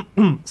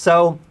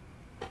 So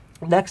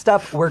next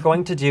up, we're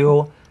going to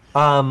do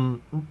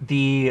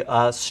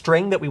the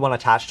string that we want to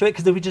attach to it.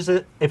 Because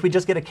if we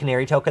just get a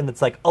canary token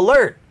that's like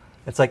alert,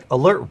 It's like,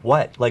 alert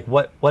what? Like,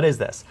 what is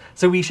this?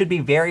 So we should be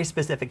very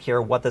specific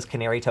here what this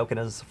Canary token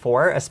is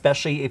for,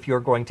 especially if you're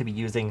going to be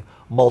using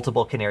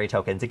multiple Canary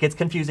tokens. It gets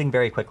confusing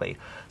very quickly.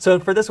 So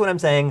for this one, I'm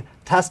saying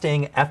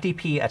testing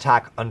FTP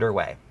attack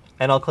underway.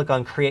 And I'll click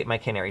on create my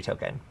Canary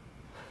token.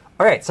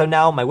 All right, so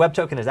now my web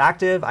token is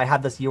active. I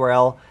have this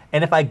URL.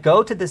 And if I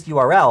go to this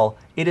URL,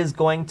 it is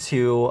going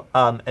to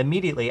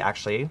immediately,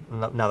 actually,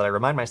 now that I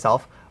remind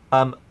myself,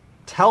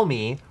 tell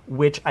me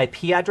which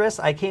IP address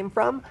I came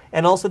from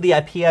and also the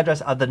IP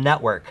address of the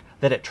network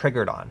that it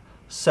triggered on.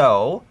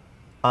 So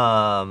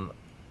I'm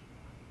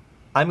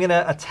going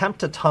to attempt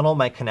to tunnel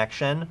my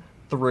connection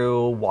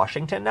through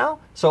Washington now.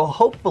 So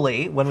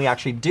hopefully when we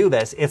actually do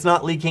this, it's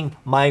not leaking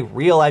my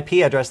real IP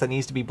address that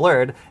needs to be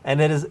blurred, and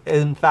it is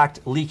in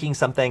fact leaking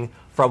something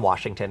from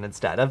Washington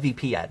instead, a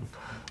VPN.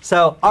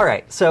 So, all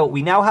right, so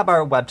we now have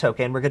our web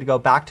token. We're going to go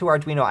back to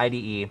Arduino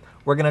IDE.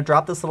 We're going to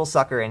drop this little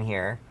sucker in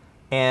here,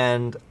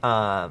 and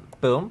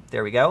boom,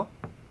 there we go.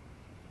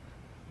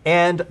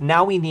 And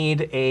now we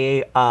need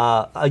a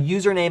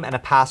username and a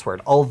password.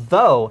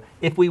 Although,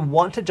 if we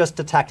want to just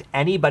detect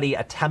anybody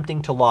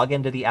attempting to log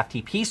into the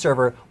FTP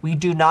server, we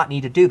do not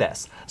need to do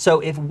this.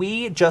 So if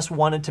we just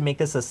wanted to make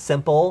this a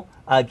simple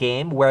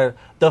game where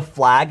the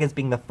flag is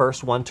being the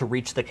first one to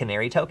reach the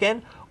Canary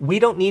token, we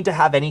don't need to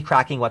have any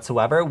cracking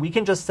whatsoever. We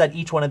can just set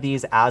each one of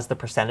these as the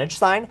percentage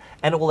sign,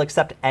 and it will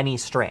accept any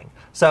string.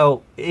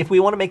 So if we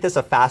want to make this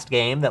a fast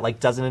game that like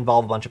doesn't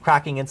involve a bunch of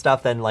cracking and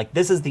stuff, then like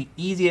this is the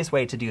easiest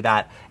way to do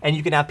that. And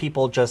you can have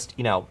people just,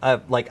 you know,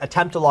 like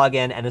attempt to log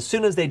in, and as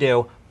soon as they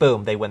do,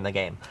 boom, they win the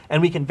game.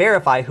 And we can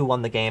verify who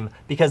won the game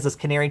because this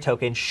Canary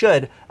token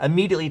should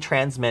immediately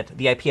transmit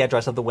the IP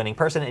address of the winning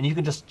person, and you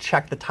can just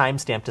check the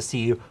timestamp to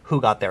see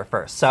who got there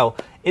first. So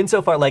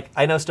insofar, like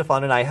I know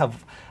Stefan and I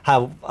have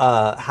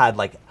had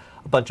like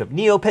a bunch of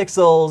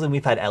NeoPixels, and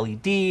we've had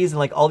LEDs and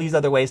like all these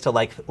other ways to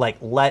like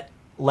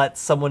let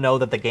someone know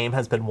that the game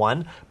has been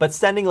won. But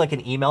sending like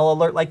an email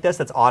alert like this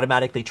that's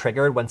automatically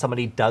triggered when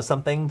somebody does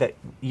something that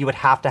you would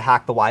have to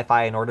hack the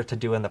Wi-Fi in order to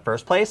do in the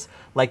first place,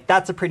 like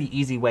that's a pretty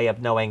easy way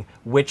of knowing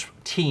which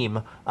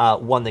team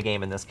won the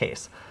game in this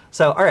case.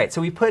 So all right, so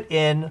we put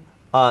in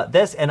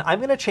this, and I'm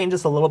going to change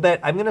this a little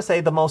bit. I'm going to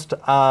say the most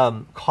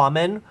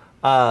common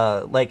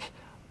like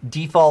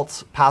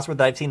default password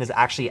that I've seen is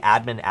actually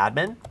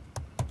admin.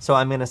 So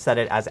I'm going to set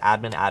it as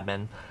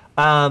admin.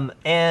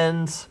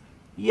 And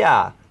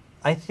yeah,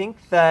 I think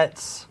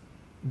that's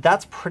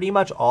pretty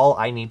much all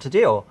I need to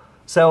do.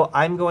 So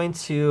I'm going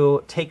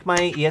to take my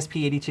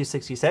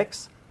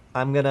ESP8266.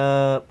 I'm going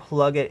to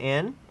plug it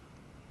in.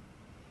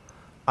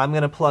 I'm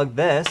going to plug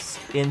this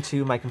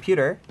into my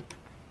computer.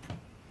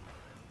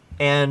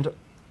 And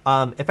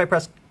if I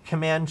press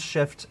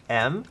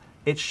Command-Shift-M,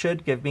 it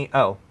should give me,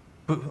 oh,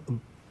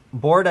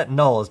 board at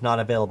null is not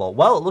available.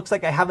 Well, it looks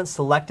like I haven't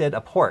selected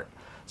a port.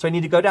 So I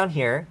need to go down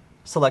here,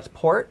 select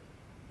port,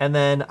 and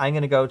then I'm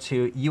going to go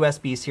to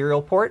USB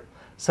serial port.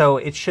 So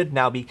it should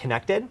now be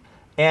connected.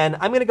 And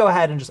I'm going to go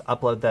ahead and just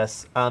upload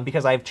this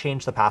because I've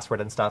changed the password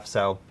and stuff.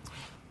 So,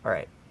 all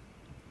right,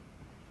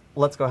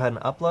 let's go ahead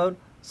and upload.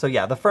 So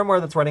yeah, the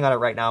firmware that's running on it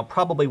right now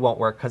probably won't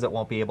work because it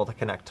won't be able to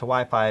connect to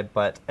Wi-Fi.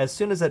 But as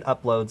soon as it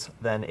uploads,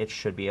 then it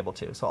should be able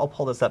to. So I'll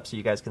pull this up so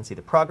you guys can see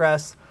the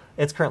progress.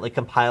 It's currently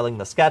compiling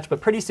the sketch,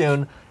 but pretty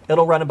soon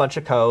it'll run a bunch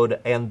of code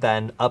and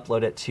then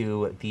upload it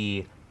to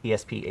the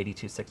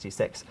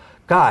ESP8266.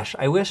 Gosh,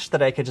 I wish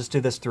that I could just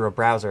do this through a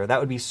browser. That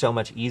would be so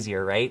much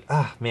easier, right?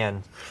 Ah,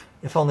 man,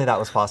 if only that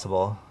was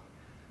possible.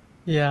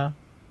 Yeah.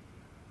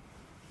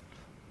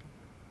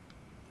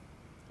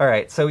 All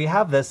right, so we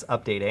have this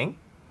updating.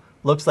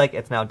 Looks like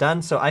it's now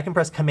done. So I can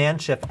press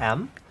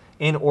Command-Shift-M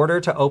in order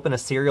to open a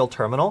serial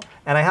terminal.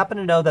 And I happen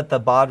to know that the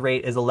baud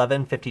rate is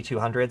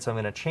 115200, so I'm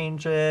going to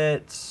change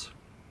it.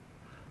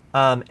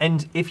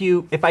 And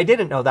if I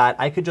didn't know that,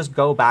 I could just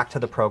go back to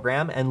the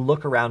program and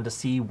look around to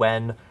see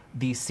when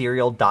the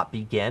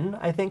serial.begin,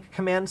 I think,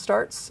 command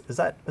starts. Is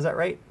that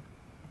right?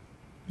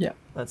 Yeah.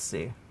 Let's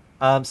see.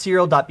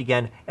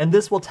 Serial.begin, and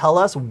this will tell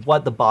us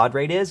what the baud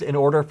rate is in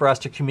order for us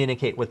to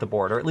communicate with the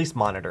board, or at least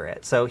monitor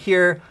it. So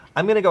here,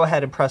 I'm going to go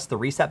ahead and press the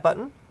reset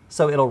button,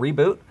 so it'll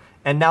reboot.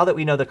 And now that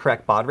we know the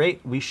correct baud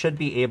rate, we should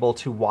be able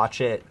to watch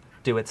it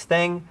do its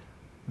thing.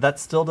 That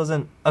still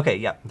doesn't... Okay,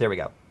 yeah, there we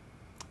go.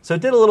 So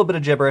it did a little bit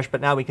of gibberish, but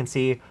now we can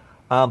see,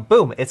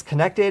 boom, it's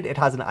connected, it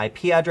has an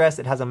IP address,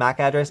 it has a MAC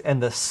address,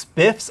 and the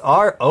spiffs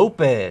are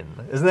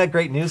open. Isn't that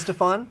great news,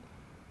 Stefan?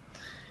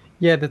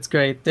 Yeah, that's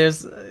great.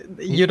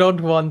 You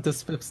don't want the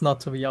spiffs not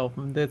to be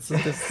open. That's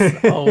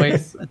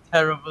always a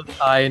terrible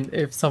sign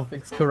if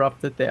something's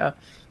corrupted there.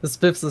 The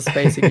spiffs is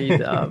basically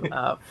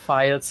the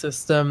file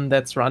system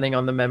that's running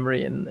on the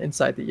memory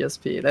inside the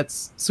ESP.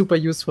 That's super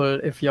useful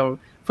if you're,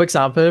 for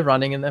example,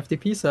 running an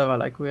FTP server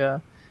like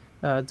we're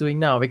doing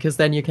now, because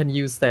then you can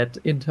use that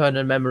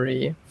internal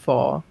memory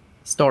for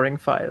storing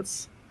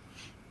files.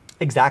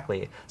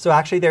 Exactly. So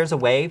actually there's a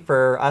way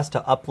for us to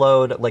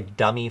upload like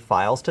dummy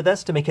files to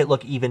this to make it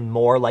look even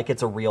more like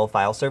it's a real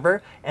file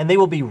server, and they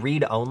will be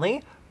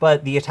read-only,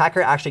 but the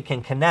attacker actually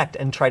can connect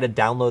and try to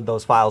download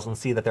those files and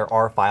see that there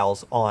are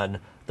files on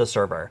the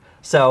server.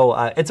 So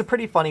it's a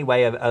pretty funny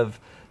way of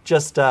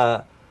just,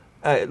 I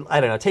don't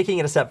know, taking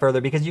it a step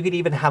further, because you could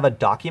even have a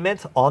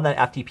document on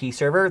that FTP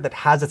server that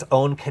has its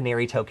own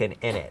Canary token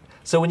in it.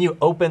 So when you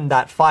open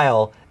that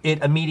file,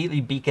 it immediately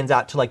beacons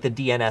out to like the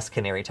DNS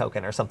Canary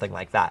token or something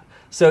like that.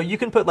 So you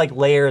can put like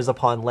layers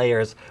upon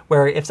layers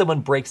where if someone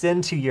breaks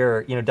into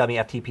your dummy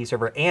FTP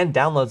server and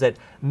downloads it,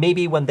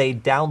 maybe when they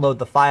download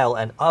the file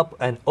and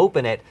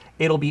open it,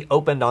 it'll be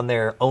opened on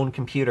their own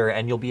computer,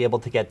 and you'll be able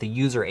to get the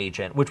user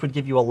agent, which would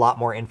give you a lot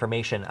more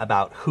information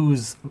about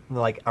who's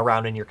like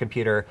around in your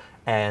computer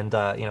and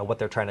what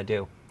they're trying to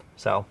do.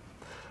 So.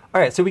 All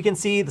right, so we can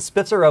see the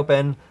spiffs are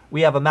open.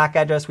 We have a MAC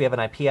address, we have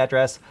an IP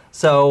address.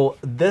 So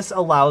this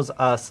allows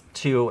us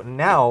to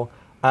now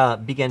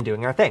begin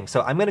doing our thing.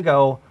 So I'm gonna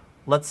go,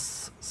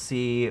 let's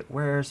see,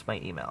 where's my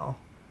email?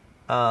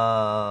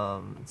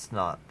 It's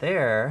not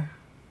there.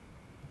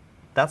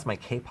 That's my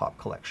K-pop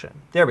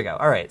collection. There we go.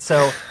 All right,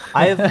 so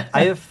I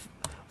have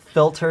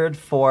filtered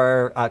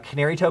for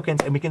Canary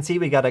tokens, and we can see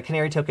we got a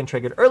Canary token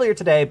triggered earlier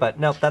today,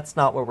 but nope, that's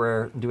not what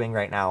we're doing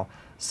right now.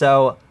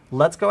 So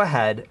let's go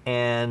ahead,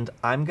 and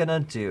I'm gonna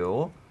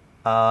do,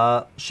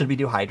 should we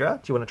do Hydra?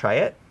 Do you wanna try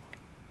it?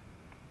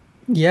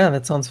 Yeah,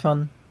 that sounds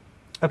fun.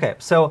 Okay,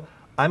 so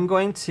I'm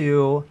going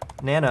to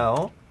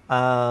nano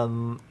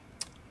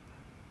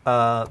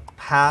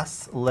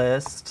pass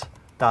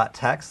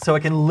list.text, so I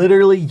can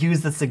literally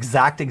use this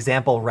exact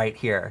example right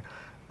here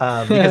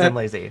because I'm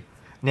lazy.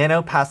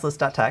 Nano pass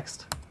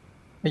list.text.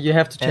 You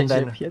have to change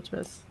the IP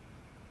address.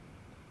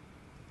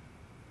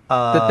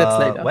 That's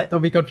later. What?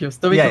 Don't be confused.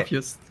 Don't be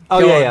confused. Oh,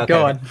 okay.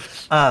 Go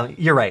on.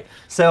 You're right.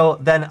 So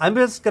then I'm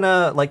just going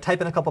to like type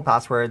in a couple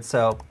passwords.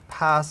 So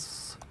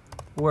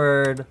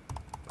password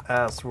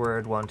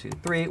 1, 2,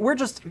 3. We're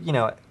just,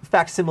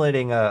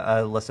 facsimulating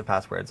a list of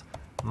passwords.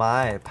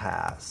 My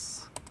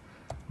pass.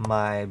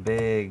 My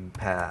big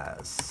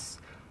pass.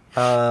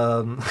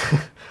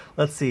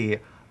 Let's see.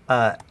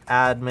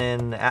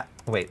 Admin,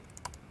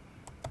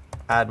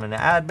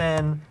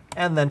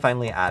 and then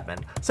finally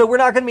admin. So we're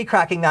not going to be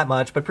cracking that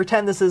much, but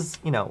pretend this is,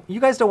 you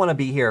guys don't want to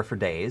be here for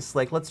days.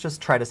 Like, let's just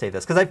try to save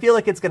this, because I feel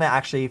like it's going to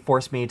actually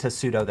force me to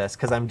sudo this,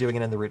 because I'm doing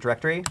it in the root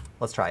directory.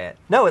 Let's try it.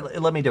 No,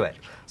 it let me do it.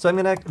 So I'm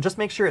going to just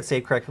make sure it's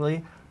saved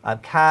correctly.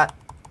 Cat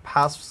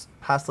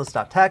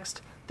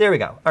passlist.text. There we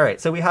go. All right,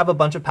 so we have a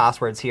bunch of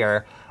passwords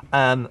here.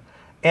 And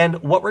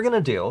what we're going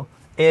to do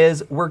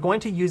is we're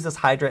going to use this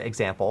Hydra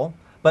example.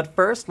 But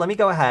first, let me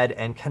go ahead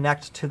and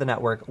connect to the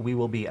network we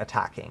will be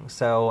attacking.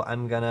 So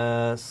I'm going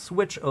to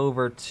switch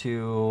over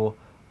to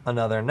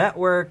another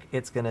network.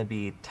 It's going to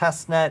be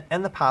testnet,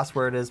 and the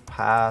password is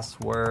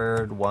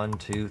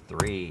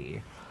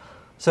password123.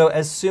 So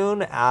as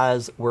soon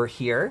as we're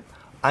here,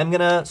 I'm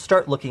going to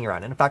start looking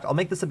around. And in fact, I'll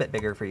make this a bit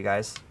bigger for you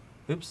guys.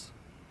 Oops.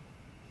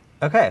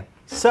 Okay,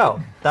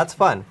 so that's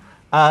fun.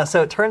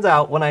 So it turns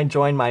out when I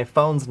join my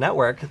phone's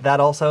network, that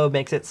also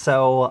makes it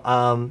so,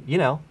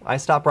 I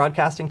stop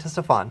broadcasting to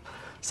Stefan.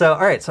 So,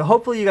 all right, so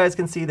hopefully you guys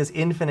can see this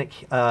infinite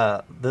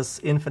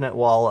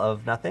wall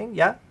of nothing.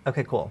 Yeah?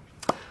 Okay, cool.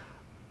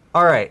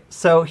 All right,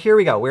 so here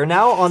we go. We're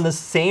now on the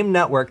same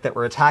network that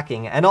we're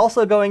attacking and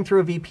also going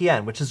through a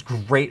VPN, which is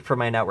great for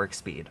my network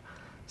speed.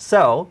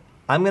 So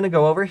I'm going to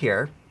go over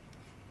here.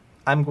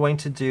 I'm going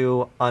to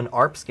do an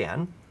ARP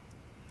scan.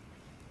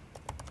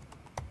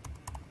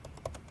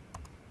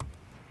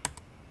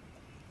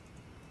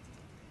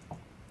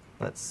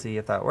 Let's see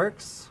if that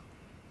works.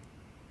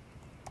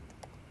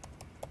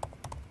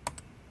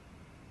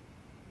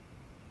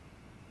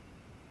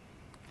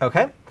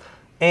 Okay.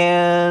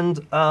 And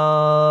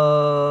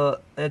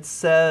it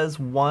says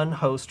one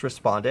host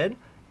responded.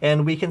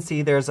 And we can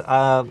see there's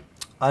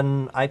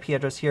an IP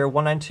address here,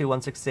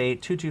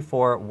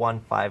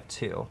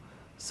 192.168.224.152.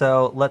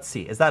 So let's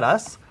see. Is that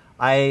us?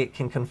 I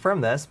can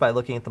confirm this by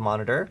looking at the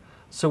monitor.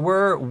 So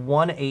we're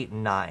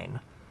 189.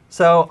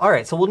 So, all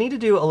right. So we'll need to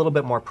do a little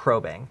bit more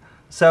probing.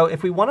 So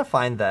if we want to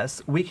find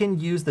this, we can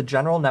use the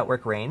general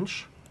network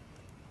range.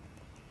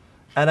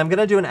 And I'm going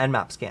to do an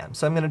nmap scan.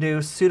 So I'm going to do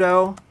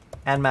sudo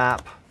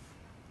nmap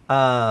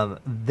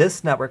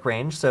this network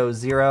range, so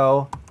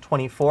 0,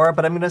 24,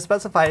 but I'm going to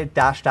specify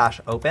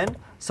 -- open.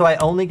 So I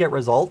only get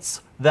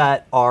results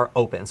that are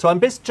open. So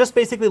I'm just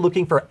basically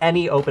looking for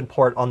any open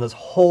port on this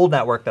whole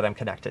network that I'm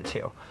connected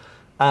to.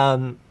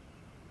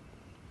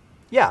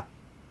 Yeah.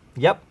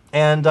 Yep.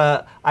 And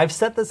I've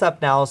set this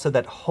up now so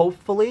that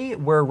hopefully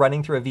we're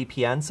running through a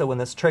VPN. So when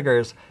this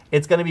triggers,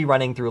 it's going to be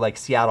running through like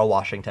Seattle,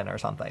 Washington or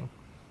something,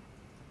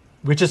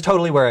 which is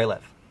totally where I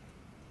live.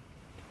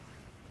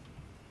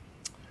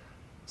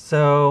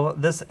 So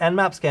this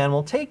nmap scan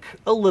will take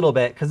a little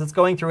bit because it's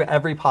going through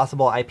every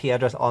possible IP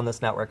address on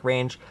this network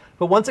range.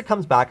 But once it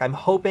comes back, I'm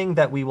hoping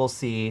that we will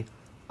see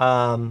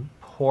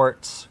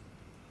port,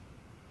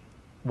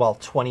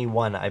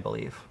 21, I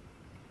believe.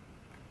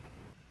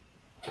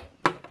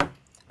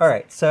 All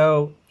right,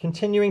 so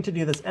continuing to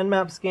do this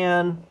nmap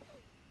scan,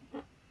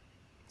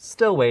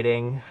 still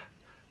waiting.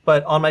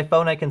 But on my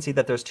phone, I can see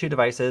that there's 2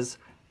 devices.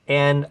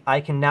 And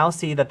I can now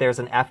see that there's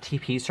an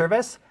FTP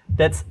service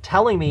that's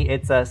telling me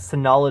it's a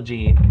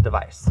Synology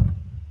device.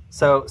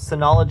 So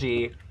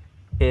Synology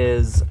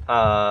is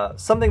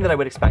something that I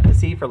would expect to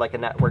see for like a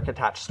network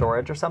attached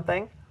storage or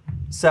something.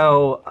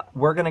 So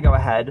we're going to go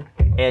ahead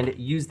and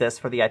use this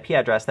for the IP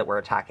address that we're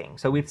attacking.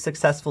 So we've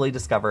successfully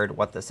discovered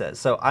what this is.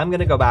 So I'm going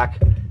to go back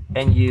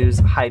and use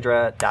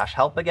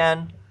hydra-help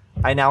again.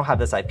 I now have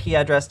this IP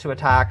address to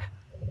attack,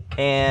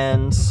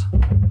 and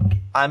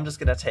I'm just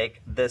going to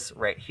take this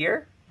right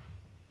here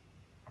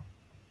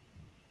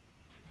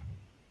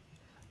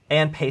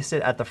and paste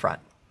it at the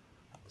front.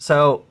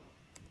 So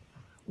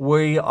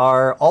we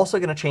are also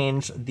going to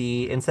change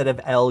the, instead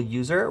of L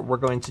user, we're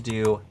going to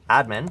do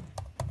admin.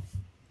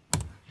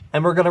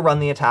 And we're going to run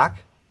the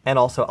attack and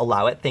also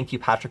allow it. Thank you,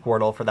 Patrick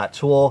Wardle, for that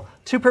tool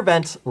to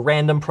prevent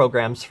random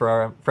programs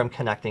from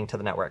connecting to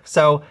the network.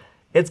 So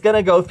it's going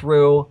to go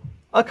through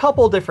a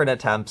couple different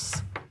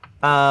attempts,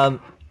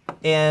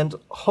 and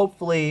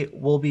hopefully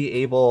we'll be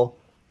able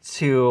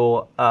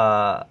to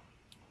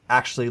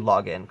actually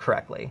log in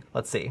correctly.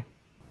 Let's see.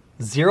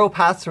 0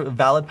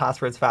 valid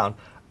passwords found.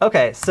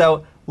 Okay,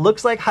 so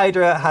looks like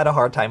Hydra had a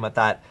hard time with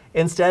that.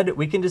 Instead,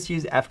 we can just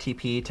use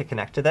FTP to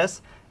connect to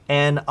this.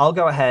 And I'll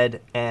go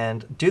ahead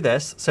and do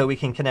this so we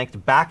can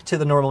connect back to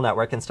the normal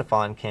network and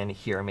Stefan can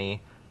hear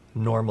me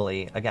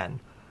normally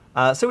again.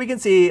 So we can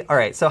see, all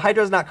right, so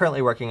Hydra's not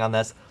currently working on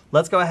this.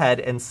 Let's go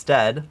ahead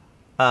instead.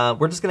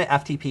 We're just going to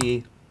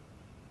FTP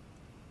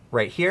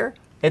right here.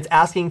 It's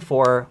asking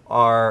for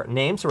our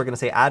name, so we're going to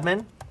say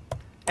admin.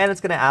 And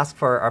it's going to ask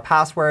for our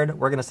password.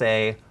 We're going to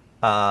say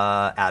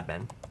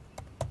admin.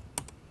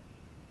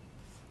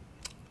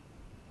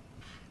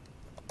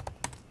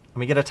 And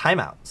we get a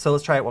timeout. So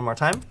let's try it one more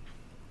time.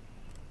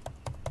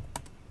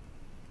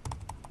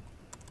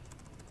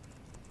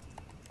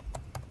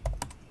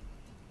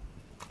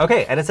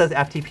 Okay, and it says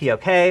FTP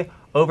OK.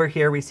 Over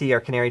here, we see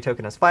our Canary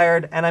token is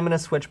fired, and I'm going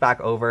to switch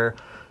back over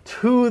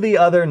to the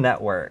other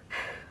network.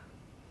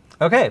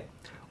 Okay,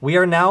 we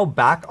are now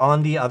back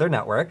on the other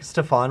network.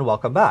 Stefan,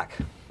 welcome back.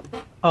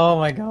 Oh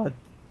my god,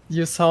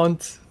 you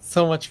sound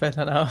so much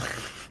better now.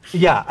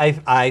 Yeah,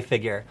 I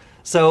figure.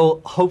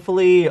 So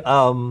hopefully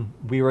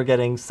we were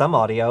getting some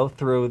audio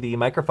through the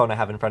microphone I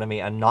have in front of me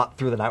and not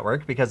through the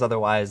network, because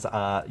otherwise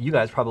you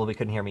guys probably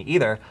couldn't hear me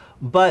either.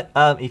 But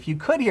if you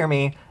could hear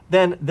me,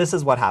 then this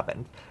is what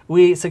happened.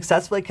 We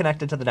successfully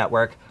connected to the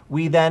network.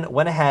 We then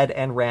went ahead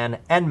and ran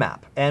Nmap.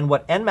 And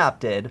what Nmap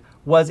did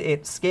was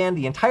it scanned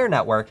the entire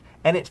network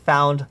and it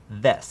found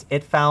this.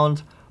 It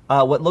found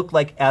what looked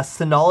like a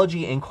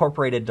Synology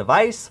incorporated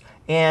device,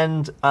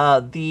 and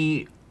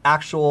the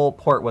actual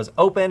port was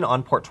open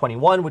on port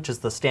 21, which is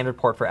the standard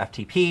port for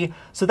FTP.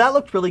 So that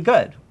looked really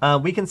good.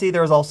 We can see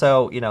there was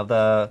also, you know,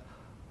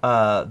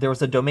 there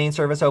was a domain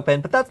service open,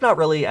 but that's not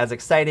really as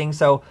exciting.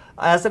 So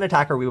as an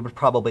attacker, we would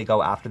probably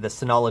go after this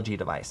Synology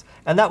device.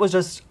 And that was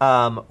just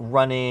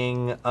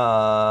running,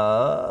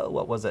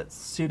 what was it?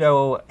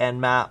 Sudo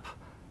nmap,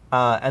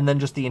 and then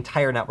just the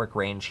entire network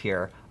range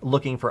here,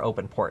 looking for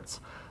open ports.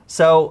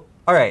 So,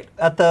 all right,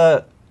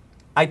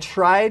 I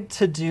tried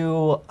to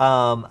do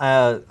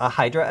a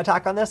Hydra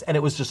attack on this, and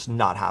it was just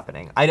not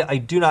happening. I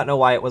do not know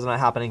why it was not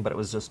happening, but it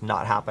was just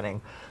not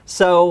happening.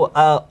 So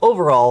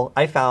overall,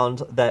 I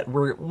found that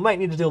we might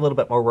need to do a little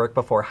bit more work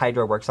before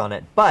Hydra works on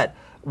it. But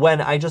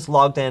when I just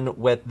logged in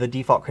with the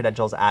default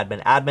credentials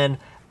admin,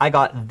 I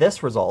got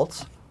this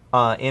result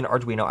in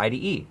Arduino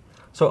IDE.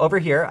 So over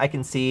here, I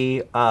can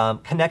see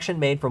connection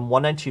made from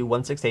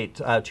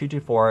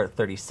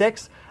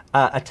 192.168.224.36,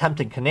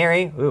 attempting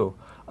Canary. Ooh.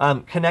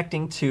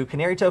 Connecting to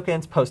Canary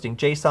tokens, posting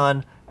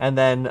JSON, and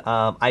then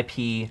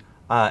IP,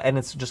 and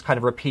it's just kind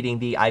of repeating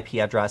the IP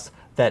address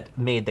that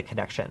made the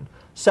connection.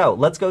 So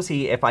let's go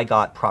see if I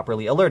got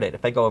properly alerted.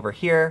 If I go over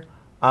here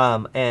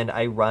and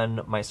I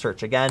run my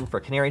search again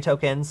for Canary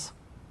tokens,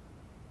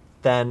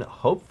 then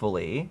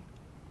hopefully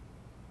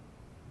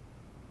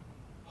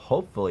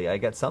I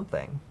get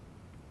something.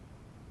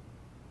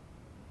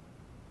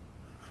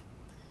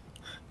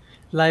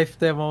 Live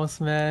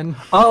demos, man.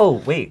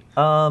 Oh, wait.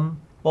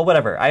 Well,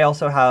 whatever.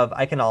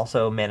 I can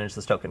also manage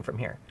this token from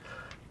here.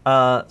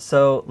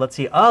 So let's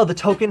see. Oh, the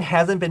token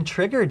hasn't been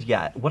triggered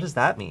yet. What does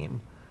that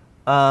mean?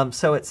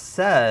 So it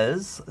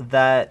says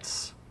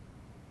that,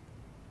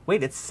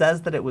 wait, it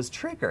says that it was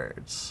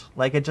triggered.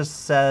 Like it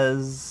just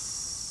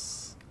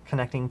says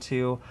connecting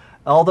to,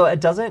 although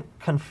it doesn't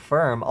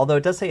confirm, although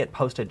it does say it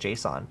posted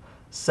JSON.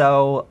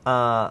 So,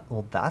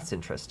 well, that's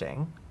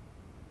interesting.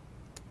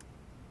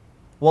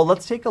 Well,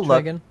 let's take a look.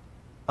 Again.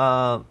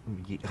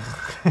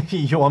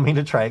 You want me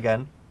to try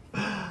again?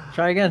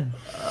 Try again.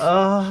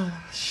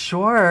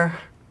 Sure.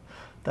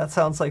 That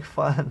sounds like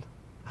fun.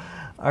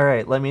 All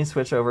right, let me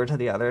switch over to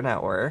the other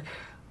network.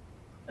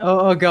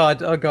 Oh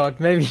god,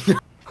 maybe.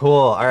 Cool.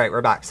 All right,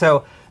 we're back.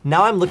 So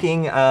now I'm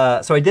looking,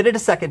 so I did it a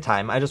second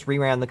time. I just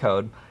reran the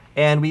code.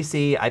 And we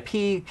see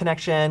IP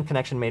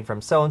connection made from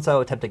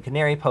so-and-so, attempted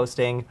Canary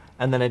posting,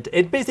 and then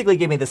it basically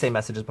gave me the same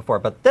message as before,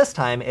 but this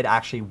time it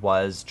actually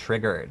was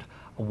triggered.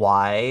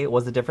 Why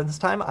was it different this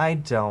time? I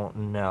don't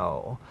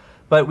know.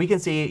 But we can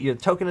see your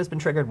token has been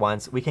triggered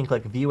once. We can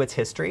click view its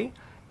history,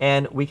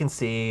 and we can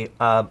see,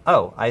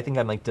 oh, I think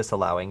I'm like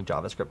disallowing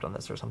JavaScript on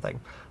this or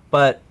something.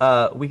 But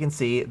we can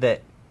see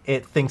that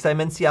it thinks I'm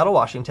in Seattle,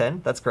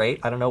 Washington. That's great.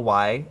 I don't know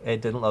why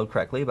it didn't load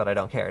correctly, but I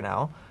don't care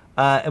now.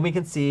 And we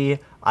can see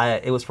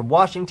it was from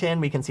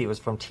Washington. We can see it was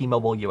from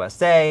T-Mobile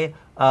USA.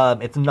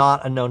 It's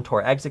not a known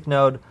Tor exec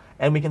node.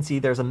 And we can see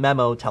there's a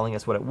memo telling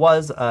us what it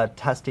was,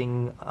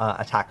 testing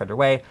attack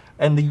underway.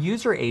 And the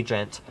user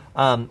agent,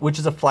 which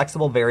is a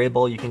flexible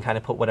variable you can kind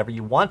of put whatever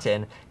you want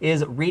in,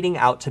 is reading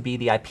out to be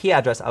the IP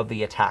address of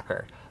the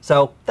attacker.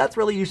 So that's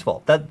really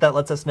useful. That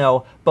lets us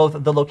know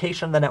both the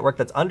location of the network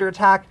that's under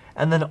attack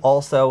and then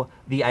also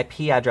the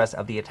IP address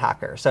of the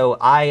attacker. So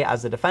I,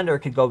 as a defender,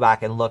 could go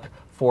back and look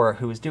for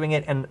who's doing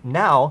it. And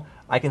now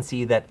I can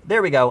see that,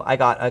 there we go, I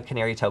got a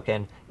Canary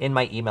token in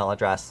my email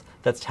address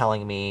that's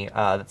telling me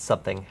that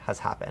something has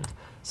happened.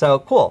 So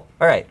cool.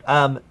 All right.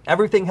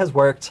 Everything has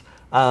worked.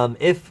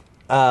 If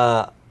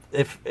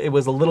it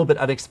was a little bit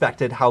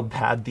unexpected how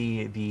bad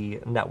the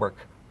network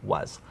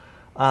was.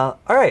 All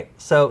right.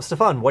 So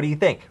Stefan, what do you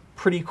think?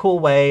 Pretty cool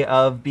way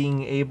of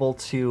being able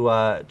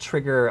to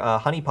trigger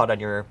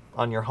Honeypot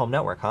on your home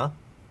network, huh?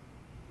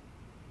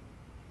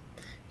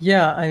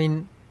 Yeah, I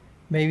mean,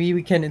 maybe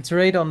we can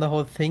iterate on the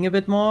whole thing a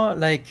bit more.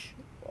 Like,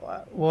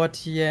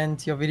 what,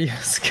 and your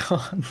video's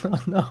gone. Oh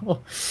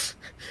no.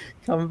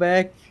 Come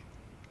back.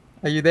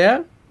 Are you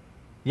there?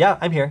 Yeah,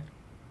 I'm here.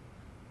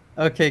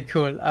 Okay,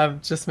 cool.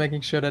 I'm just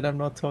making sure that I'm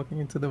not talking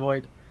into the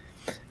void.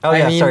 Oh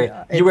yeah, sorry.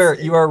 You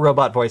were a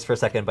robot voice for a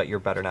second, but you're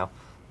better now.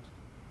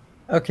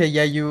 Okay,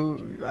 yeah,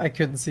 I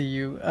couldn't see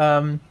you.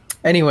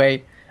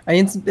 Anyway, I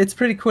mean, it's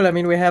pretty cool. I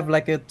mean, we have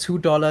like a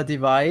 $2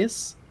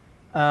 device,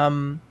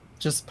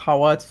 just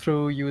powered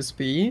through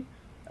USB,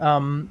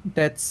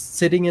 that's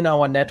sitting in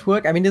our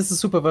network. I mean, this is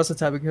super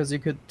versatile because you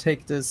could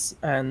take this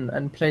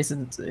and place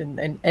it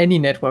in any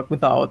network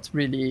without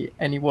really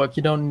any work.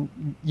 You don't,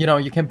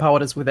 you can power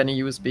this with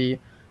any USB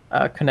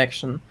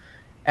connection.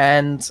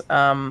 And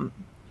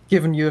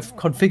given you've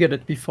configured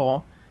it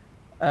before,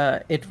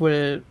 it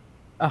will,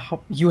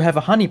 you have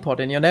a honeypot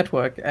in your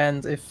network,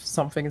 and if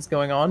something is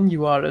going on,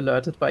 you are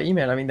alerted by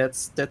email. I mean,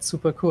 that's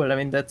super cool. I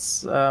mean,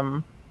 that's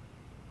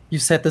you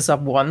set this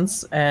up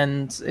once,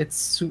 and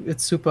it's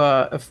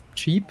super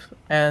cheap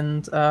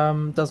and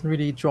doesn't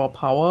really draw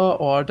power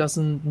or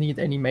doesn't need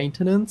any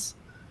maintenance.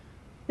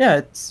 Yeah,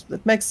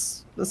 it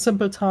makes a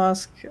simple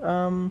task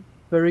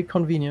very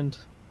convenient.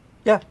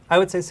 Yeah, I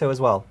would say so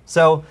as well.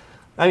 So,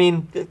 I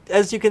mean,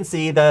 as you can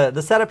see,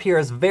 the setup here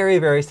is very,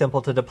 very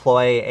simple to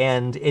deploy,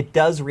 and it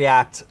does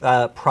react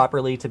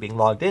properly to being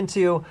logged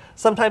into.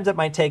 Sometimes it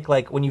might take,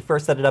 like, when you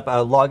first set it up,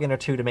 a login or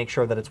two to make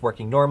sure that it's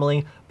working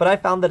normally, but I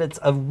found that it's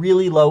a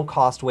really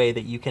low-cost way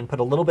that you can put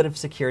a little bit of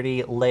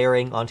security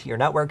layering onto your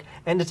network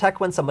and detect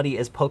when somebody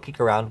is poking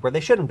around where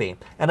they shouldn't be.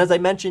 And as I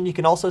mentioned, you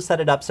can also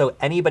set it up so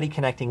anybody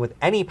connecting with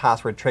any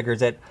password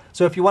triggers it.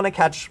 So if you want to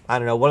catch, I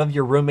don't know, one of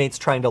your roommates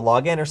trying to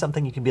log in or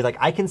something, you can be like,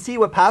 I can see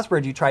what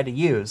password you tried to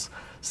use.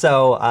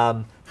 So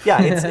yeah,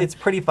 it's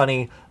pretty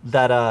funny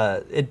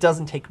that it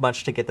doesn't take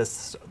much to get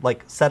this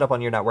like set up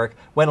on your network.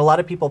 When a lot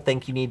of people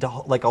think you need to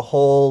like a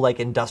whole like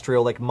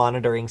industrial like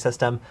monitoring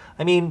system.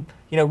 I mean,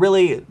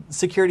 really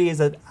security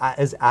is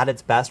at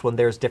its best when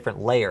there's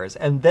different layers.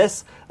 And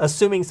this,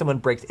 assuming someone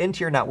breaks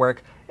into your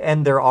network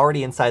and they're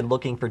already inside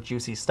looking for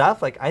juicy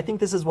stuff, like I think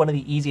this is one of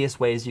the easiest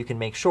ways you can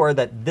make sure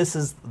that this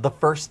is the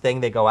first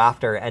thing they go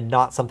after and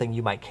not something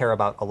you might care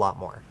about a lot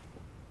more.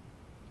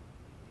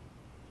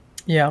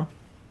 Yeah.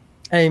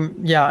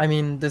 Yeah, I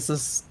mean, this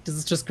is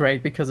just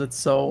great because it's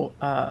so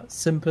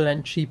simple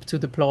and cheap to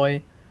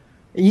deploy,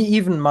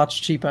 even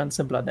much cheaper and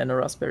simpler than a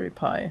Raspberry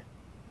Pi.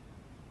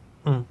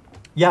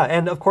 Yeah,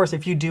 and of course,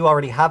 if you do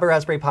already have a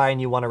Raspberry Pi and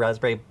you want a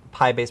Raspberry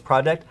Pi-based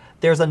project,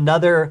 there's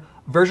another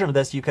version of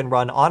this you can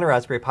run on a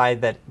Raspberry Pi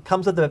that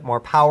comes with a bit more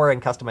power and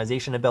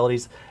customization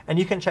abilities, and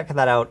you can check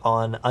that out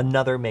on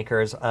another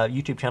maker's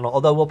YouTube channel,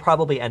 although we'll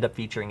probably end up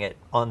featuring it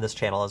on this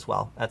channel as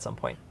well at some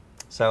point.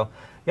 So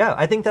yeah,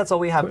 I think that's all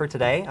we have for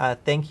today.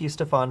 Thank you,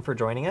 Stefan, for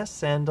joining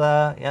us. And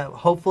yeah,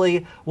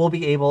 hopefully we'll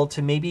be able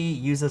to maybe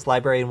use this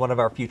library in one of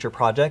our future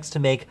projects to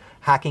make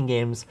hacking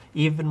games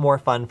even more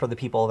fun for the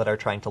people that are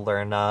trying to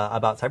learn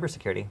about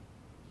cybersecurity.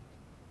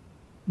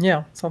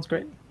 Yeah, sounds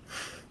great.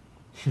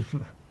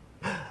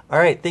 All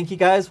right. Thank you,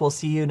 guys. We'll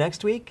see you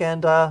next week.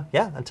 And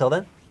yeah, until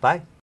then,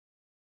 bye.